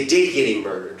ultimately they did get him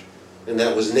murdered. And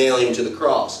that was nailing him to the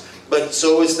cross. But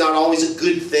so it's not always a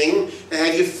good thing to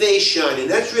have your face shining.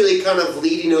 That's really kind of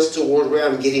leading us toward where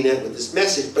I'm getting at with this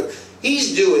message. But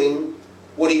he's doing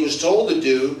what he was told to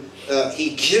do.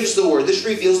 He gives the word. This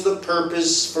reveals the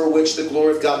purpose for which the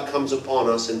glory of God comes upon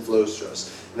us and flows through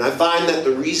us. And I find that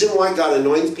the reason why God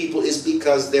anoints people is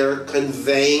because they're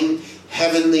conveying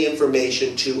heavenly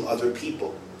information to other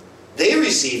people. They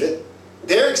receive it.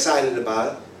 They're excited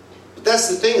about it. But that's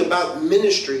the thing about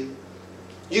ministry.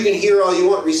 You can hear all you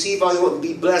want, receive all you want, and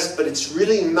be blessed, but it's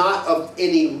really not of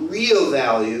any real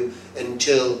value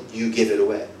until you give it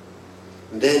away.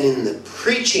 And then in the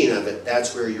preaching of it,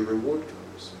 that's where your reward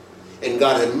comes. And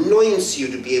God anoints you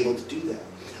to be able to do that.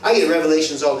 I get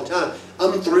revelations all the time.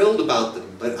 I'm thrilled about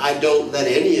them, but I don't let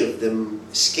any of them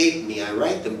escape me. I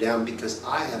write them down because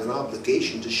I have an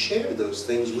obligation to share those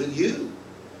things with you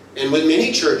and with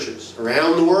many churches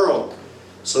around the world.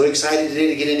 So excited today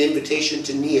to get an invitation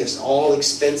to NIAS, all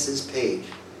expenses paid.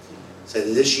 So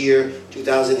this year,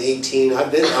 2018, I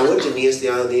went to NIAS, the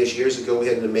Island of NIAS, years ago. We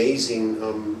had an amazing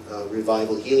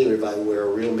revival, healing revival, where a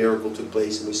real miracle took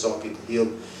place and we saw people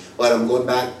healed. But I'm going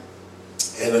back,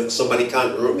 and somebody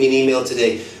wrote me an email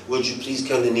today. Would you please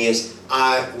come to NIAS?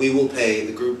 We will pay.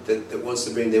 The group that wants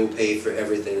to bring, they will pay for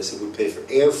everything. I said, we'll pay for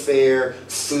airfare,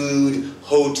 food,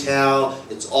 hotel.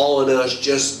 It's all on us.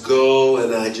 Just go.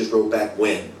 And I just wrote back,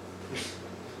 when?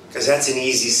 Because that's an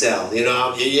easy sell. You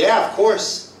know, yeah, of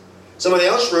course. Somebody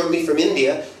else wrote me from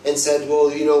India and said,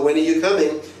 well, you know, when are you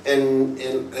coming? And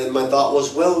my thought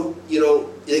was, well, you know,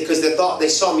 because they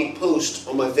saw me post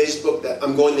on my Facebook that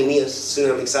I'm going to NIAS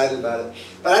soon. I'm excited about it.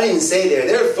 But I didn't say there.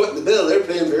 They're footing the bill. They're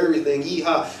paying for everything.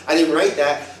 Yeehaw. I didn't write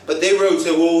that. But they wrote,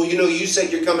 said, well, you know, you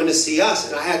said you're coming to see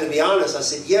us. And I had to be honest. I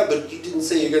said, yeah, but you didn't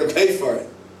say you're going to pay for it.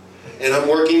 And I'm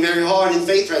working very hard in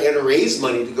faith right now to raise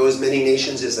money to go as many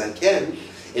nations as I can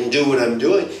and do what I'm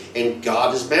doing. And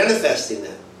God is manifesting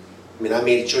that. I mean, I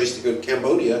made a choice to go to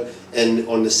Cambodia, and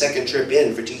on the second trip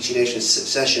in for Teaching Nations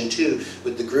Session 2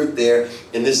 with the group there,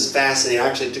 and this is fascinating. I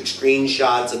actually took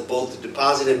screenshots of both the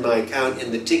deposit in my account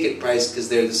and the ticket price because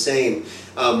they're the same,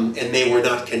 and they were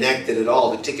not connected at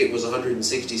all. The ticket was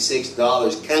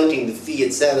 $166, counting the fee at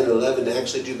 7-Eleven to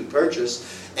actually do the purchase,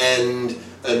 and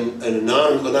an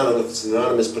anonymous, I don't know if it's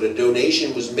anonymous, but a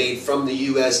donation was made from the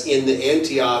U.S. in the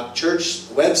Antioch church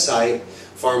website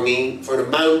for me, for an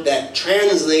amount that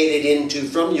translated into,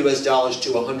 from US dollars, to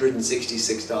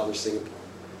 $166 Singapore.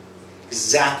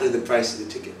 Exactly the price of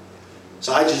the ticket.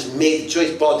 So I just made the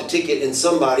choice, bought the ticket,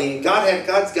 and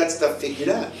God's got stuff figured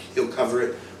out. He'll cover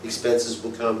it, the expenses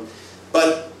will come.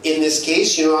 But in this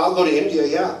case, you know, I'll go to India,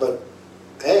 yeah, but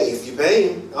hey, if you're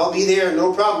paying, I'll be there,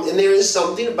 no problem. And there is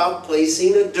something about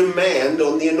placing a demand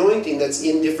on the anointing that's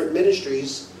in different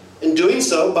ministries, and doing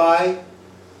so by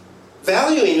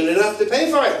valuing it enough to pay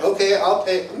for it. Okay, I'll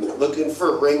pay. I'm not looking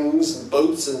for rings and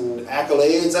boats and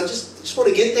accolades. I just want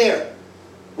to get there.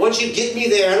 Once you get me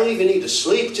there, I don't even need to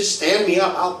sleep. Just stand me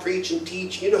up. I'll preach and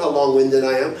teach. You know how long-winded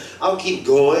I am. I'll keep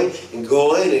going and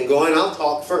going and going. I'll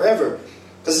talk forever.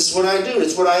 Because it's what I do.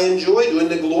 It's what I enjoy doing.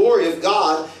 The glory of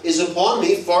God is upon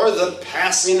me for the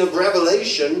passing of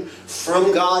revelation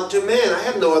from God to man. I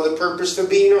have no other purpose for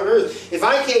being on earth. If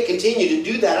I can't continue to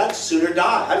do that, I'd sooner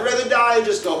die. I'd rather die and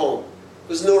just go home.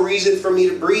 There's no reason for me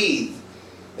to breathe.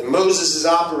 And Moses is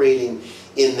operating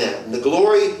in that. And the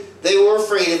glory, they were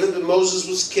afraid of it, but Moses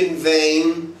was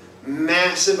conveying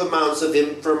massive amounts of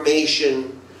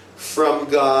information from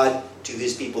God to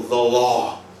his people. The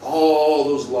law. All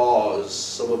those laws,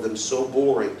 some of them so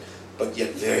boring, but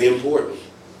yet very important.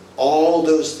 All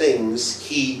those things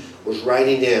he was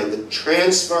writing down. The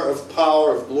transfer of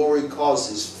power, of glory,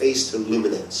 caused his face to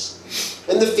luminance.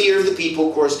 And the fear of the people,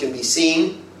 of course, can be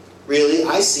seen. Really,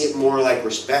 I see it more like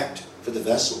respect for the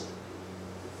vessel.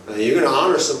 You're going to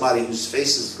honor somebody whose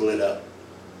face is lit up.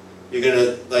 You're going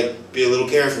to be a little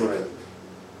careful around them.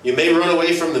 You may run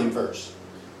away from them first,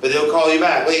 but they'll call you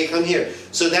back. Wait, come here.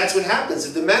 So that's what happens.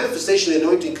 If the manifestation of the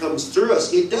anointing comes through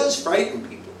us, it does frighten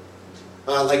people.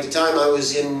 Like the time I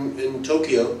was in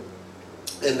Tokyo,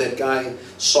 and this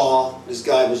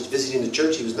guy was visiting the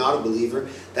church. He was not a believer.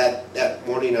 That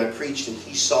morning I preached, and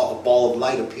he saw a ball of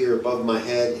light appear above my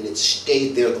head, and it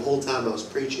stayed there the whole time I was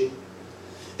preaching.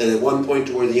 And at one point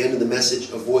toward the end of the message,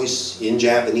 a voice in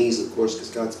Japanese, of course, because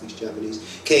God speaks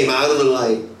Japanese, came out of the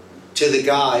light to the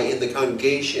guy in the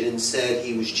congregation and said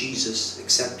he was Jesus,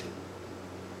 accept him.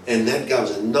 And that guy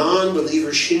was a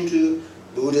non-believer, Shinto,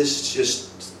 Buddhist,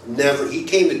 he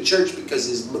came to church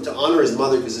because to honor his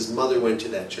mother, because his mother went to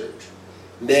that church.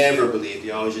 Never believed.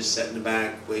 He always just sat in the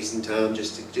back, wasting time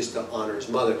just to honor his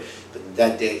mother. But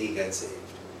that day he got saved.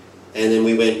 And then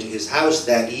we went to his house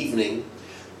that evening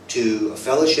to a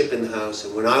fellowship in the house.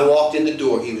 And when I walked in the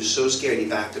door, he was so scared he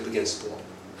backed up against the wall.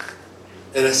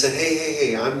 And I said,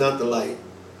 hey, I'm not the light.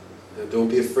 Don't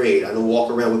be afraid. I don't walk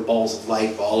around with balls of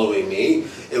light following me.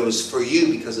 It was for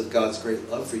you, because of God's great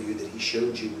love for you, that he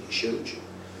showed you what he showed you.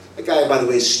 That guy, by the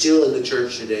way, is still in the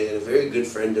church today, and a very good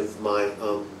friend of my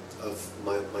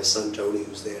son Tony,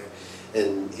 who's there.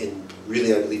 And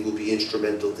really, I believe, will be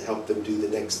instrumental to help them do the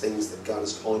next things that God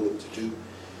is calling them to do.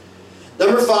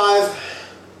 Number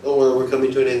 5, we're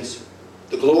coming to an end.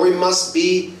 The glory must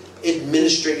be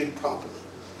administrated properly.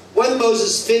 When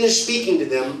Moses finished speaking to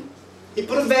them, he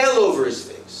put a veil over his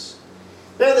face.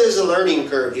 Now there's a learning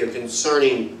curve here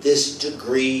concerning this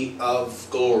degree of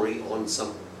glory on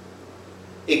someone.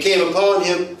 It came upon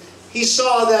him. He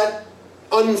saw that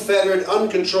unfettered,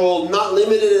 uncontrolled, not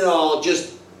limited at all,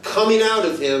 just coming out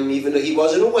of him, even though he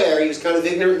wasn't aware, he was kind of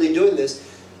ignorantly doing this.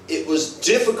 It was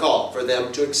difficult for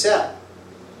them to accept.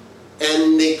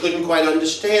 And they couldn't quite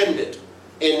understand it.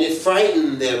 And it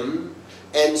frightened them.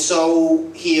 And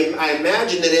so I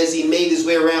imagine that as he made his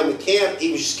way around the camp,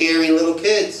 he was scaring little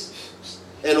kids.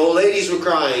 And old ladies were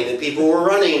crying, and people were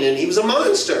running, and he was a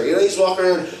monster. You know, he's walking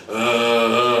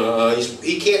around,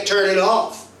 he can't turn it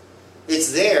off.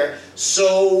 It's there.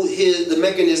 So the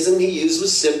mechanism he used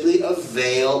was simply a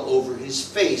veil over his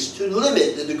face to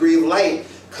limit the degree of light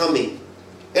coming.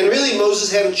 And really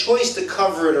Moses had a choice to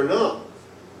cover it or not.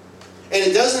 And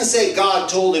it doesn't say God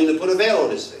told him to put a veil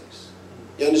on his face.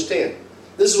 You understand?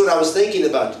 This is what I was thinking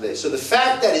about today. So the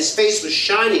fact that his face was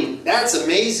shining, that's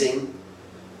amazing.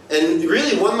 And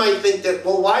really one might think that,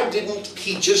 well, why didn't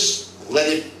he just let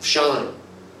it shine?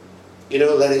 You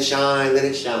know, let it shine, let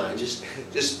it shine. Just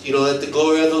you know, let the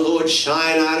glory of the Lord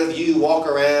shine out of you. Walk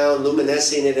around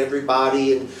luminescing at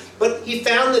everybody. But he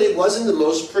found that it wasn't the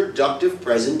most productive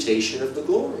presentation of the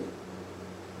glory.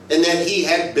 And that he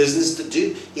had business to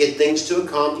do. He had things to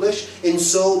accomplish. And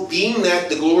so being that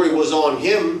the glory was on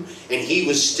him and he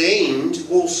was stained,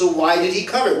 well, so why did he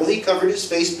cover it? Well, he covered his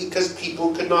face because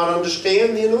people could not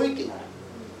understand the anointing.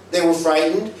 They were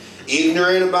frightened,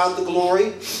 ignorant about the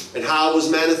glory and how it was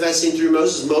manifesting through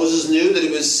Moses. Moses knew that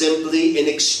it was simply an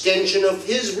extension of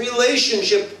his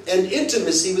relationship and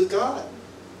intimacy with God.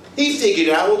 He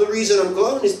figured out, well, the reason I'm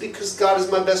glowing is because God is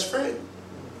my best friend.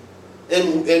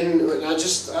 And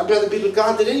I'd rather be with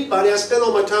God than anybody. I spend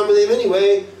all my time with Him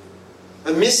anyway.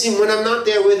 I miss Him when I'm not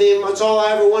there with Him. That's all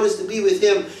I ever want is to be with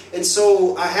Him. And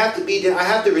so I have to be there. I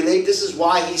have to relate. This is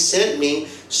why He sent me.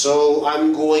 So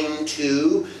I'm going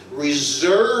to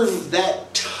reserve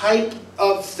that type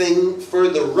of thing for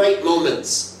the right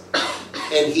moments.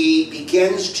 And he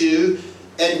begins to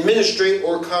administrate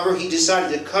or cover. He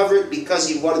decided to cover it because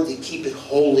he wanted to keep it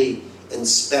holy and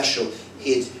special.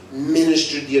 He had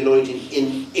ministered the anointing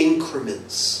in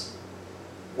increments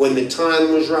when the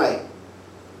time was right.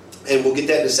 And we'll get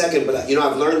that in a second, but you know,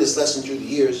 I've learned this lesson through the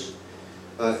years.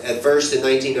 At first in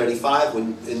 1995,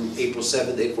 in April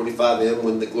 7th, 8:45 a.m.,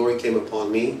 when the glory came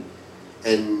upon me,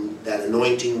 and that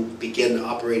anointing began to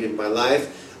operate in my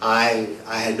life, I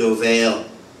had no veil.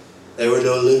 There were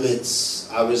no limits.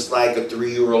 I was like a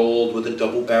 3-year-old with a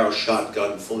double-barrel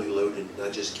shotgun fully loaded, and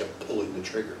I just kept pulling the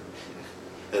trigger.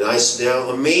 And now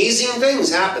amazing things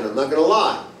happen, I'm not going to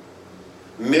lie.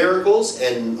 Miracles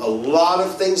and a lot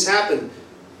of things happen.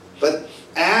 But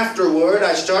afterward,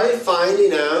 I started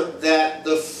finding out that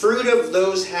the fruit of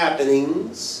those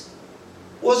happenings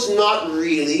was not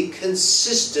really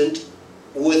consistent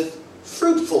with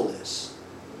fruitfulness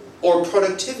or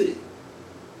productivity.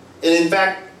 And in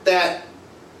fact, that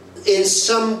in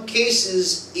some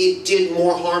cases it did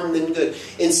more harm than good.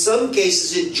 In some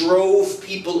cases it drove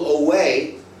people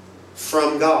away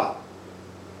from God.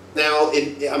 Now,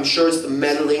 I'm sure it's the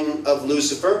meddling of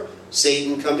Lucifer,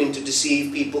 Satan coming to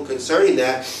deceive people concerning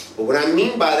that. But what I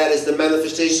mean by that is the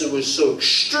manifestation was so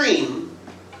extreme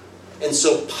and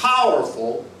so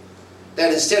powerful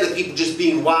that instead of people just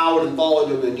being wowed and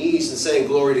falling on their knees and saying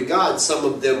glory to God, some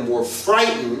of them were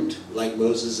frightened, like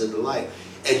Moses and the like,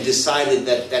 and decided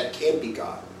that that can't be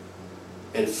God.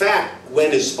 In fact,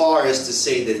 went as far as to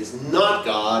say that it's not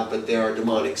God, but there are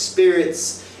demonic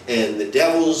spirits and the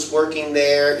devil's working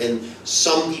there, and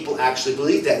some people actually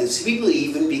believe that. And some people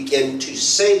even begin to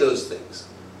say those things.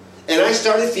 And I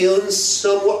started feeling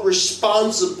somewhat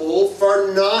responsible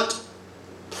for not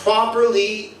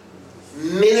properly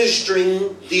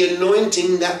ministering the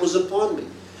anointing that was upon me.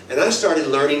 And I started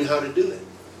learning how to do it.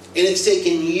 And it's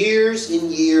taken years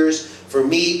and years for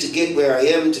me to get where I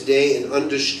am today and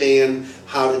understand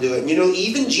how to do it. And you know,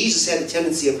 even Jesus had a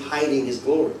tendency of hiding His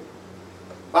glory.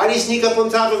 Why did He sneak up on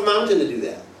top of a mountain to do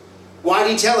that? Why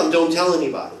did He tell them, don't tell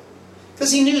anybody?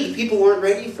 Because He knew the people weren't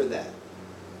ready for that.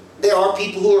 There are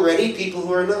people who are ready, people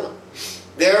who are not.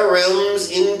 There are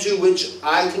realms into which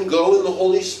I can go in the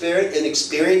Holy Spirit and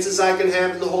experiences I can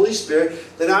have in the Holy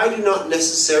Spirit that I do not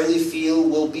necessarily feel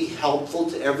will be helpful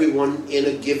to everyone in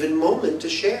a given moment to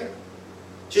share.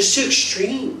 Just too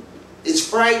extreme. It's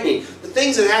frightening. The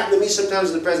things that happen to me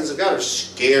sometimes in the presence of God are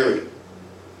scary.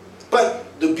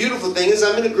 But the beautiful thing is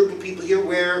I'm in a group of people here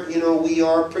where, you know, we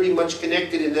are pretty much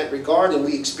connected in that regard and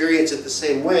we experience it the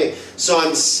same way. So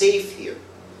I'm safe here.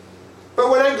 But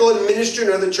when I go and minister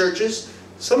in other churches,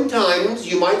 sometimes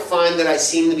you might find that I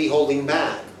seem to be holding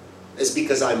back. It's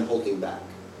because I'm holding back.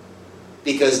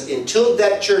 Because until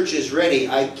that church is ready,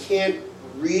 I can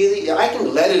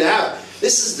let it out.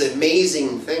 This is the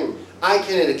amazing thing. I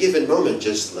can at a given moment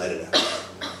just let it out.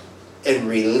 And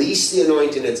release the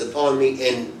anointing that's upon me,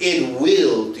 and it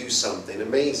will do something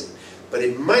amazing. But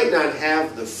it might not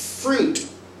have the fruit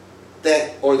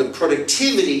or the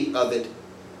productivity of it.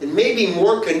 It may be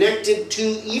more connected to,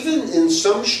 even in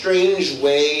some strange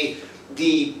way,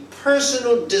 the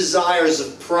personal desires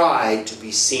of pride to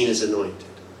be seen as anointed.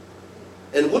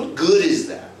 And what good is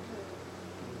that?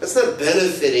 That's not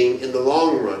benefiting in the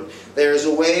long run. There's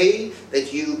a way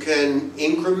that you can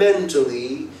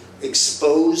incrementally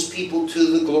expose people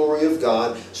to the glory of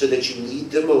God so that you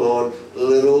lead them along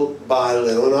little by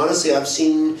little. And honestly, I've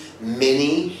seen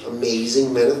many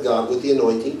amazing men of God with the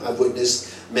anointing. I've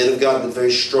witnessed men of God with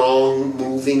very strong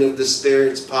moving of the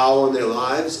Spirit's power in their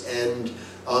lives, and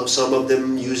some of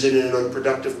them use it in an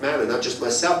unproductive manner. Not just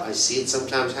myself, I see it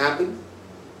sometimes happen.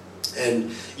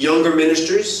 And younger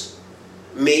ministers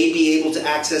may be able to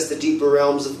access the deeper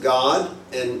realms of God,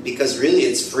 and because really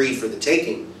it's free for the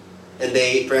taking. And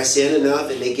they press in enough,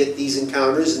 and they get these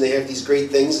encounters, and they have these great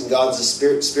things, and God's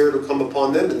Spirit will come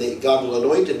upon them, and God will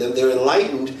anoint them. They're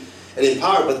enlightened and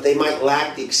empowered, but they might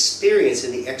lack the experience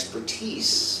and the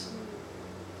expertise.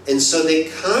 And so they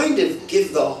kind of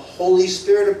give the Holy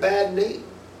Spirit a bad name.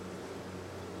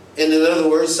 And in other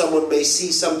words, someone may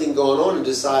see something going on and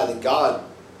decide that God,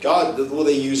 well,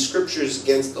 they use scriptures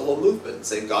against the whole movement,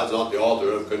 saying God's not the author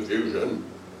of confusion.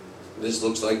 This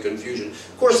looks like confusion.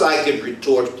 Of course, I could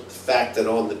retort the fact that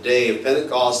on the day of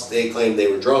Pentecost, they claimed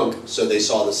they were drunk, so they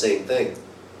saw the same thing.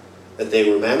 That they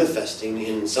were manifesting,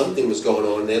 and something was going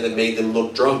on there that made them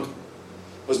look drunk.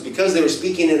 It was because they were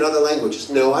speaking in other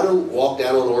languages. No, I don't walk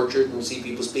down on Orchard and see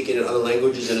people speaking in other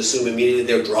languages and assume immediately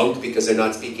they're drunk because they're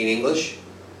not speaking English.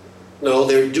 No,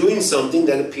 they're doing something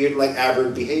that appeared like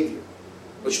aberrant behavior,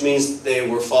 which means they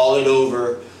were falling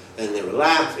over, and they were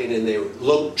laughing, and they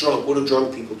looked drunk. What do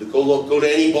drunk people do? Go to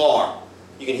any bar.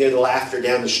 You can hear the laughter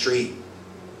down the street.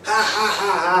 Ha, ha,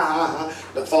 ha, ha, ha, ha.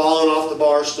 They're falling off the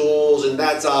bar stools, and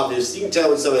that's obvious. You can tell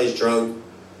when somebody's drunk,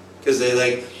 because they're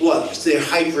like, what? They're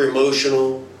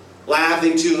hyper-emotional,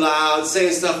 laughing too loud,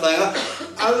 saying stuff like,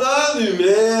 I love you,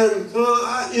 man.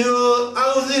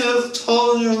 I don't think I've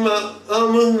told you about how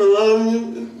much I love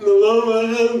you, the love I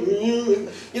have for you.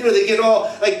 You know, they get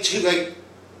all,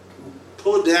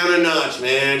 pull it down a notch,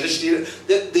 man. Just,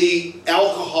 the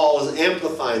alcohol is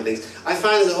amplifying things. I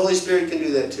find that the Holy Spirit can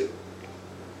do that too.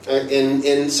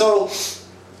 And so,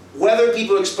 whether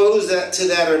people expose to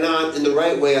that or not in the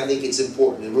right way, I think it's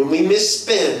important. And when we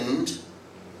misspend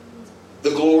the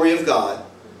glory of God,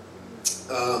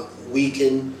 we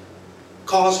can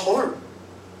cause harm.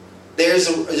 And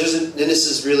this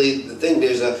is really the thing.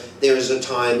 There's a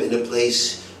time and a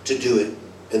place to do it,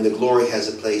 and the glory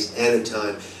has a place and a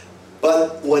time.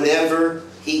 But whenever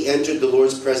he entered the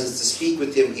Lord's presence to speak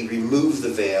with him, he removed the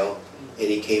veil and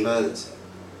he came on and said.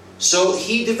 So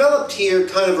he developed here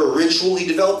kind of a ritual. He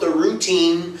developed a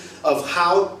routine of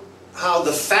how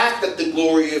the fact that the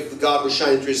glory of God was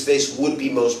shining through his face would be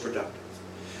most productive.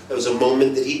 There was a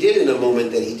moment that he did and a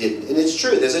moment that he didn't. And it's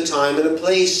true, there's a time and a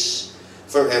place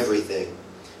for everything.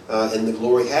 And the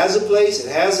glory has a place,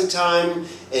 it has a time,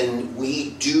 and we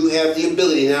do have the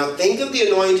ability. Now, think of the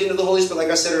anointing of the Holy Spirit, like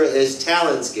I said, as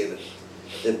talents given.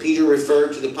 And Peter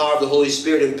referred to the power of the Holy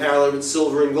Spirit in parallel with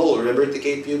silver and gold. Remember at the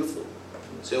Cape Beautiful?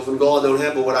 Silver and gold I don't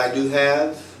have, but what I do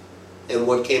have, and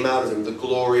what came out of him, the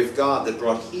glory of God that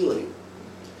brought healing.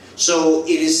 So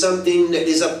it is something that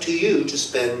is up to you to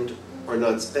spend or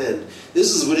not spend.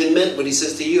 This is what it meant when he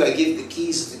says to you, I give the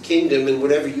keys of the kingdom, and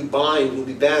whatever you bind will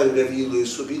be bound, whatever you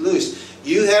loose will be loose.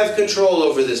 You have control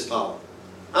over this power.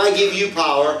 I give you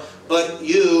power, but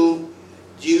you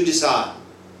decide.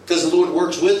 Because the Lord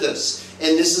works with us.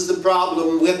 And this is the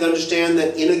problem. We have to understand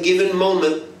that in a given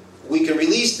moment, we can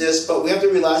release this, but we have to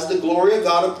realize the glory of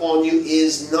God upon you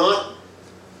is not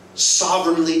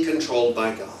sovereignly controlled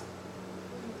by God.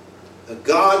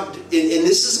 God, and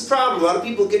this is a problem. A lot of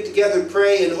people get together,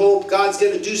 pray, and hope God's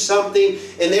going to do something,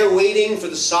 and they're waiting for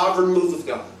the sovereign move of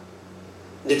God.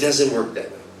 And it doesn't work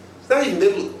that way. It's not even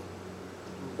biblical.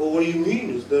 Well, what do you mean?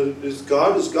 Is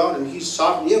God and He's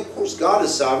sovereign? Yeah, of course God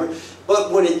is sovereign.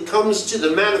 But when it comes to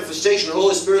the manifestation of the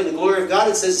Holy Spirit and the glory of God,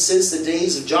 it says, since the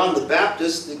days of John the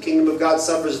Baptist, the kingdom of God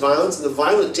suffers violence, and the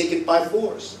violent take it by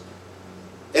force.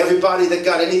 Everybody that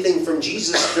got anything from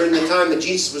Jesus during the time that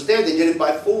Jesus was there, they did it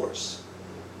by force.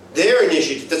 Their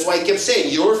initiative. That's why he kept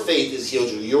saying, your faith has healed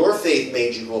you. Your faith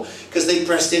made you whole. Because they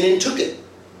pressed in and took it.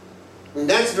 And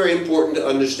that's very important to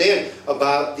understand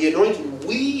about the anointing.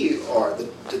 We are.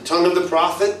 The tongue of the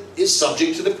prophet is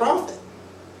subject to the prophet.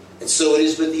 And so it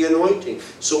is with the anointing.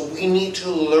 So we need to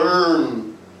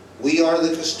learn. We are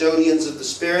the custodians of the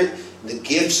Spirit, the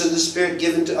gifts of the Spirit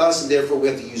given to us, and therefore we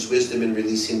have to use wisdom in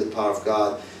releasing the power of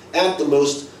God at the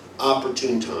most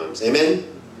opportune times. Amen?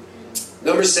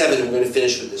 Number 7, we're going to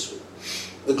finish with this one.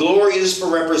 The glory is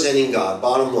for representing God.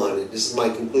 Bottom line, this is my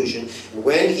conclusion.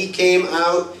 When he came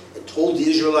out and told the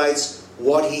Israelites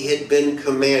what he had been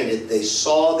commanded, they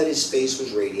saw that his face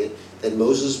was radiant, that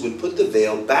Moses would put the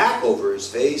veil back over his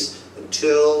face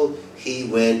until he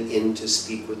went in to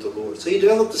speak with the Lord. So he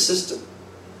developed a system.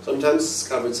 Sometimes it's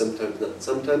covered, sometimes not.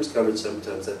 Sometimes covered,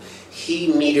 sometimes not.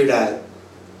 He metered out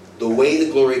the way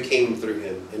the glory came through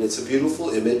him. And it's a beautiful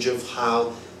image of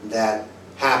how that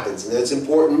happens. And that's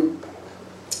important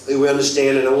that we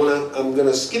understand. And I'm going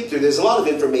to skip through. There's a lot of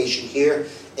information here.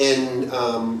 And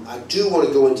I do want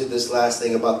to go into this last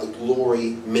thing about the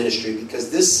glory ministry,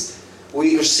 because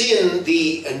we are seeing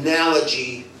the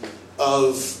analogy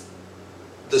of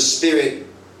the Spirit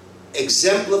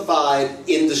exemplified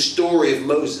in the story of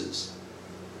Moses.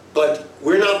 But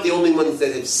we're not the only ones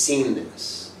that have seen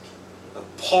this.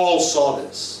 Paul saw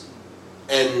this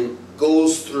and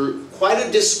goes through quite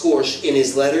a discourse in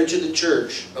his letter to the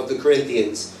church of the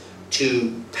Corinthians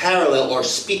to parallel or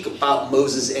speak about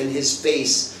Moses and his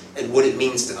face and what it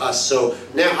means to us. So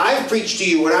now I've preached to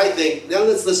you what I think. Now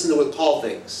let's listen to what Paul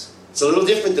thinks. It's a little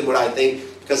different than what I think,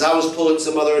 because I was pulling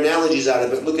some other analogies out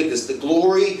of it. Look at this. The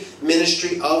glory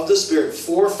ministry of the Spirit.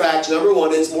 4 facts. Number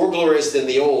 1, it's more glorious than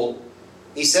the old.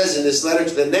 He says in this letter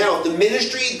to them, now, the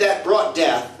ministry that brought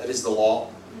death, that is the law,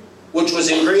 which was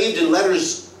engraved in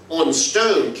letters on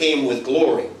stone, came with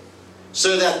glory,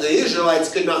 so that the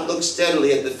Israelites could not look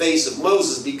steadily at the face of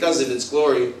Moses because of its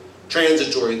glory,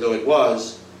 transitory though it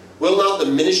was. Will not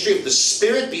the ministry of the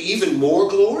Spirit be even more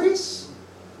glorious?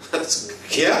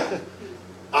 Yeah,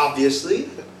 obviously.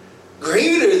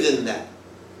 Greater than that.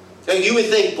 Now you would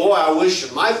think, boy, I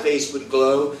wish my face would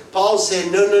glow. Paul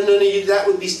said, no, that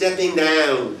would be stepping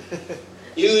down.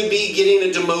 You would be getting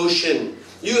a demotion.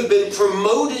 You have been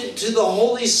promoted to the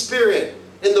Holy Spirit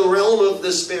in the realm of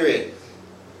the Spirit.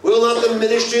 Will not the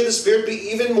ministry of the Spirit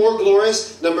be even more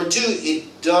glorious? Number 2,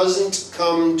 it doesn't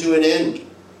come to an end.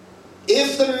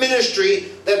 If the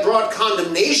ministry that brought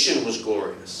condemnation was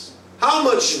glorious, how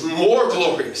much more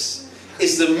glorious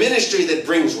is the ministry that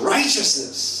brings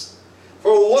righteousness?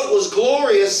 For what was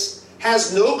glorious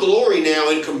has no glory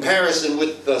now in comparison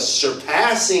with the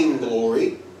surpassing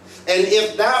glory. And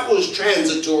if that was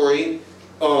transitory,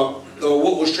 or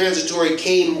what was transitory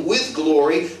came with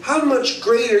glory, how much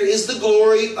greater is the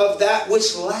glory of that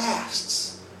which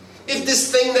lasts? If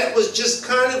this thing that was just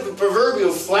kind of a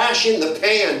proverbial flash in the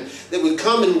pan that would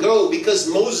come and go,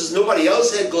 because nobody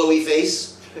else had glowy face.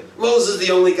 Moses is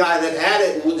the only guy that had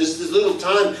it, and with this little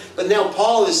time. But now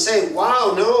Paul is saying,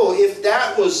 wow, no, if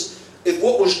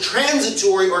what was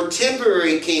transitory or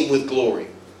temporary came with glory,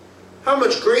 how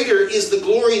much greater is the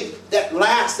glory that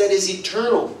lasts, that is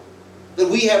eternal? That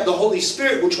we have the Holy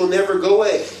Spirit, which will never go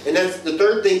away. And that's the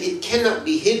third thing, it cannot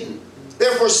be hidden.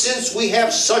 Therefore, since we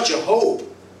have such a hope,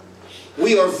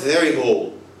 we are very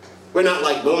bold. We're not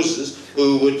like Moses,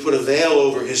 who would put a veil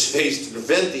over his face to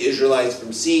prevent the Israelites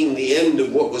from seeing the end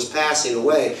of what was passing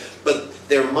away. But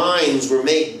their minds were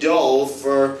made dull,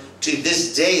 for to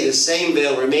this day the same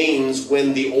veil remains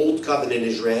when the old covenant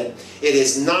is read. It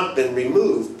has not been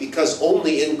removed, because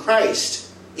only in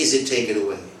Christ is it taken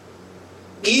away.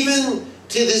 Even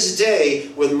to this day,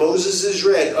 when Moses is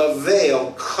read, a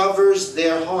veil covers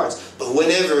their hearts. But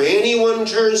whenever anyone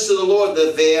turns to the Lord,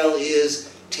 the veil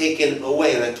is taken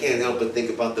away. And I can't help but think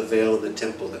about the veil in the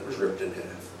temple that was ripped in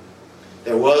half.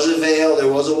 There was a veil,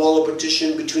 there was a wall of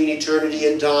partition between eternity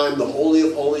and time, the Holy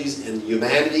of Holies, and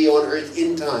humanity on earth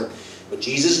in time. But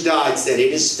Jesus died, said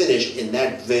it is finished, and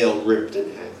that veil ripped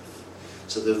in half.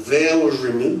 So the veil was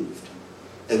removed,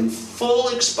 and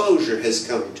full exposure has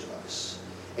come to us.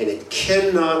 And it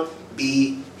cannot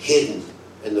be hidden.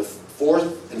 And the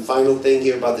fourth and final thing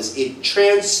here about this, it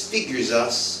transfigures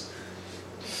us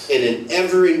in an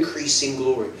ever-increasing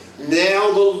glory.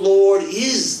 Now the Lord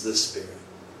is the Spirit.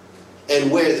 And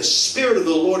where the Spirit of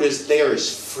the Lord is, there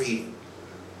is freedom.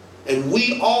 And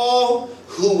we all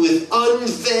who with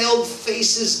unveiled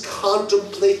faces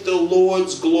contemplate the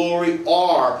Lord's glory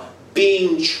are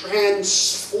being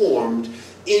transformed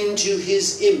into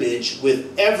His image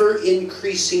with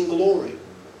ever-increasing glory,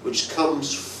 which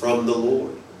comes from the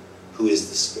Lord, who is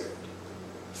the Spirit.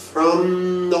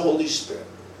 From the Holy Spirit.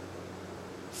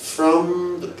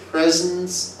 From the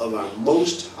presence of our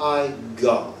Most High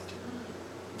God,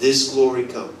 this glory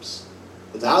comes.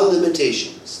 without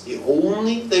limitations. The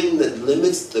only thing that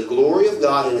limits the glory of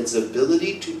God and its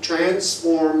ability to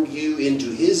transform you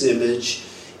into His image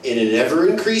in an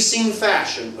ever-increasing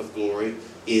fashion of glory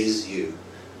is you.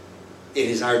 It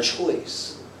is our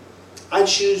choice. I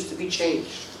choose to be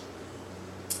changed.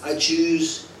 I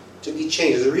choose to be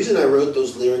changed. There's a reason I wrote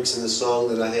those lyrics in the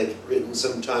song that I had written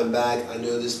some time back. I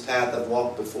know this path I've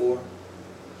walked before.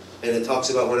 And it talks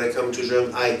about when I come to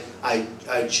Jerusalem,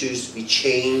 I choose to be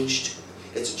changed.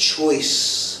 It's a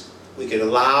choice. We can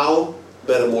allow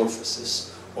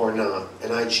metamorphosis or not.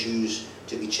 And I choose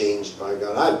to be changed by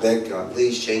God. I beg God,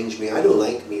 please change me. I don't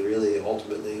like me, really,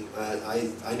 ultimately.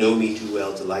 I know me too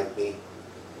well to like me.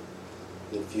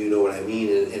 If you know what I mean,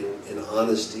 in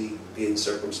honesty, being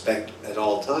circumspect at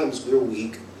all times, we're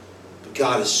weak. But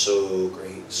God is so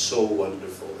great, so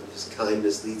wonderful, and His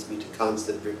kindness leads me to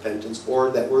constant repentance,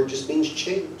 or that word just means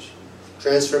change,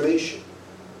 transformation,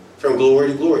 from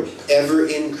glory to glory,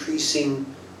 ever-increasing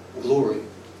glory.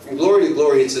 From glory to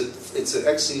glory, it's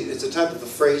a type of a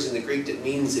phrase in the Greek that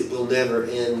means it will never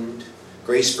end.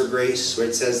 Grace for grace, where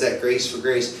it says that grace for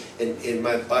grace. And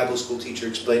my Bible school teacher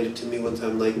explained it to me one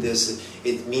time like this.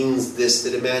 It means this,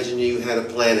 that imagine you had a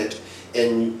planet,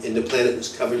 and the planet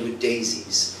was covered with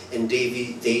daisies. And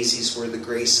daisies were the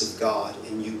grace of God.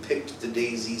 And you picked the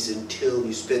daisies until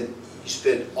you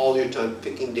spent all your time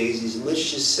picking daisies. And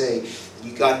let's just say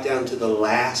you got down to the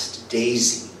last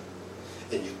daisy,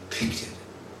 and you picked it,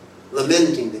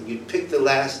 lamenting that you'd pick the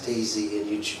last daisy and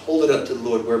you'd hold it up to the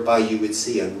Lord, whereby you would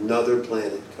see another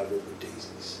planet covered with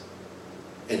daisies.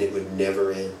 And it would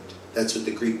never end. That's what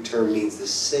the Greek term means. The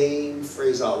same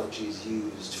phraseology is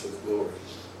used for the glory.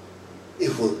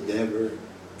 It will never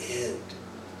end.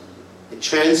 It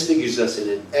transfigures us in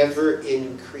an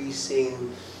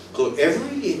ever-increasing glory.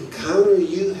 Every encounter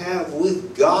you have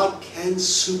with God can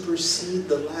supersede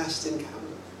the last encounter.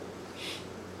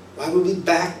 Why would we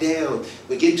back down?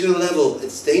 We get to a level,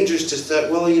 it's dangerous to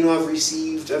start, well, I've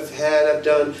received, I've had, I've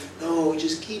done. No, we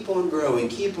just keep on growing,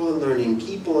 keep on learning,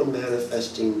 keep on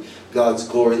manifesting God's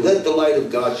glory. Let the light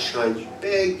of God shine. You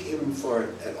beg Him for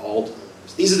it at all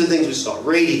times. These are the things we saw.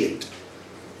 Radiant.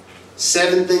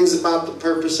 7 things about the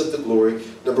purpose of the glory.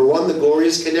 Number 1, the glory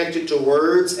is connected to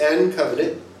words and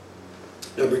covenant.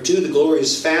 Number 2, the glory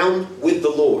is found with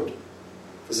the Lord,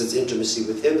 because it's intimacy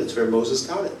with Him. That's where Moses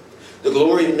got it. The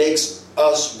glory makes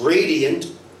us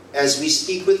radiant as we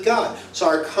speak with God. So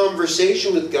our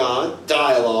conversation with God,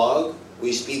 dialogue,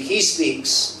 we speak, He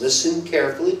speaks. Listen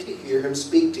carefully to hear Him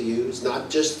speak to you. It's not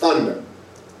just thunder.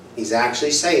 He's actually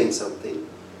saying something.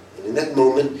 And in that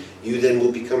moment, you then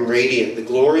will become radiant. The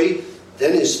glory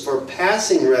then is for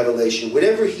passing revelation.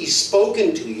 Whatever He's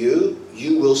spoken to you,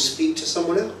 you will speak to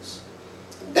someone else.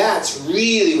 And that's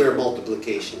really where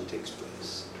multiplication takes place.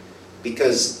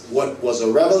 Because what was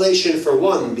a revelation for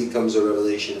one becomes a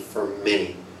revelation for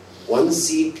many. One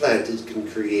seed planted can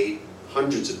create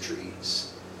hundreds of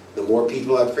trees. The more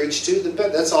people I preach to, the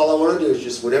better. That's all I want to do, is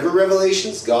just whatever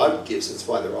revelations God gives. That's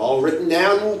why they're all written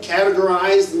down and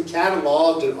categorized and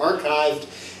cataloged and archived.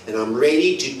 And I'm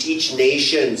ready to teach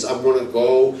nations. I'm going to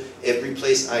go every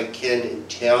place I can and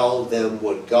tell them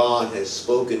what God has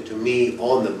spoken to me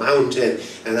on the mountain.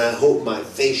 And I hope my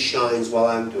face shines while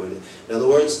I'm doing it. In other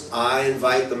words, I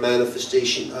invite the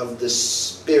manifestation of the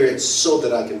Spirit so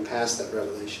that I can pass that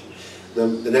revelation.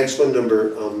 The next one,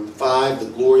 number 5, the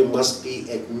glory must be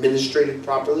administrated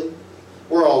properly.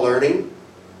 We're all learning.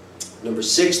 Number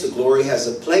 6, the glory has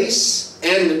a place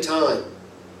and a time.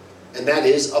 And that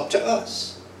is up to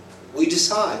us. We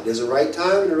decide. There's a right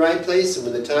time and a right place, and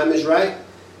when the time is right,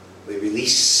 we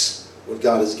release what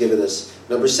God has given us.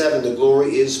 Number 7, the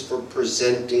glory is for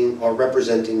presenting or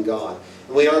representing God.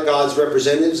 And we are God's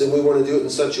representatives, and we want to do it in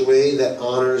such a way that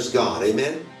honors God.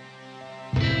 Amen?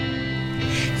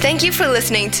 Thank you for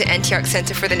listening to Antioch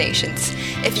Center for the Nations.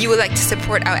 If you would like to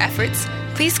support our efforts,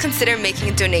 please consider making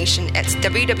a donation at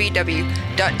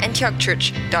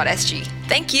www.antiochchurch.sg.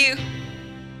 Thank you.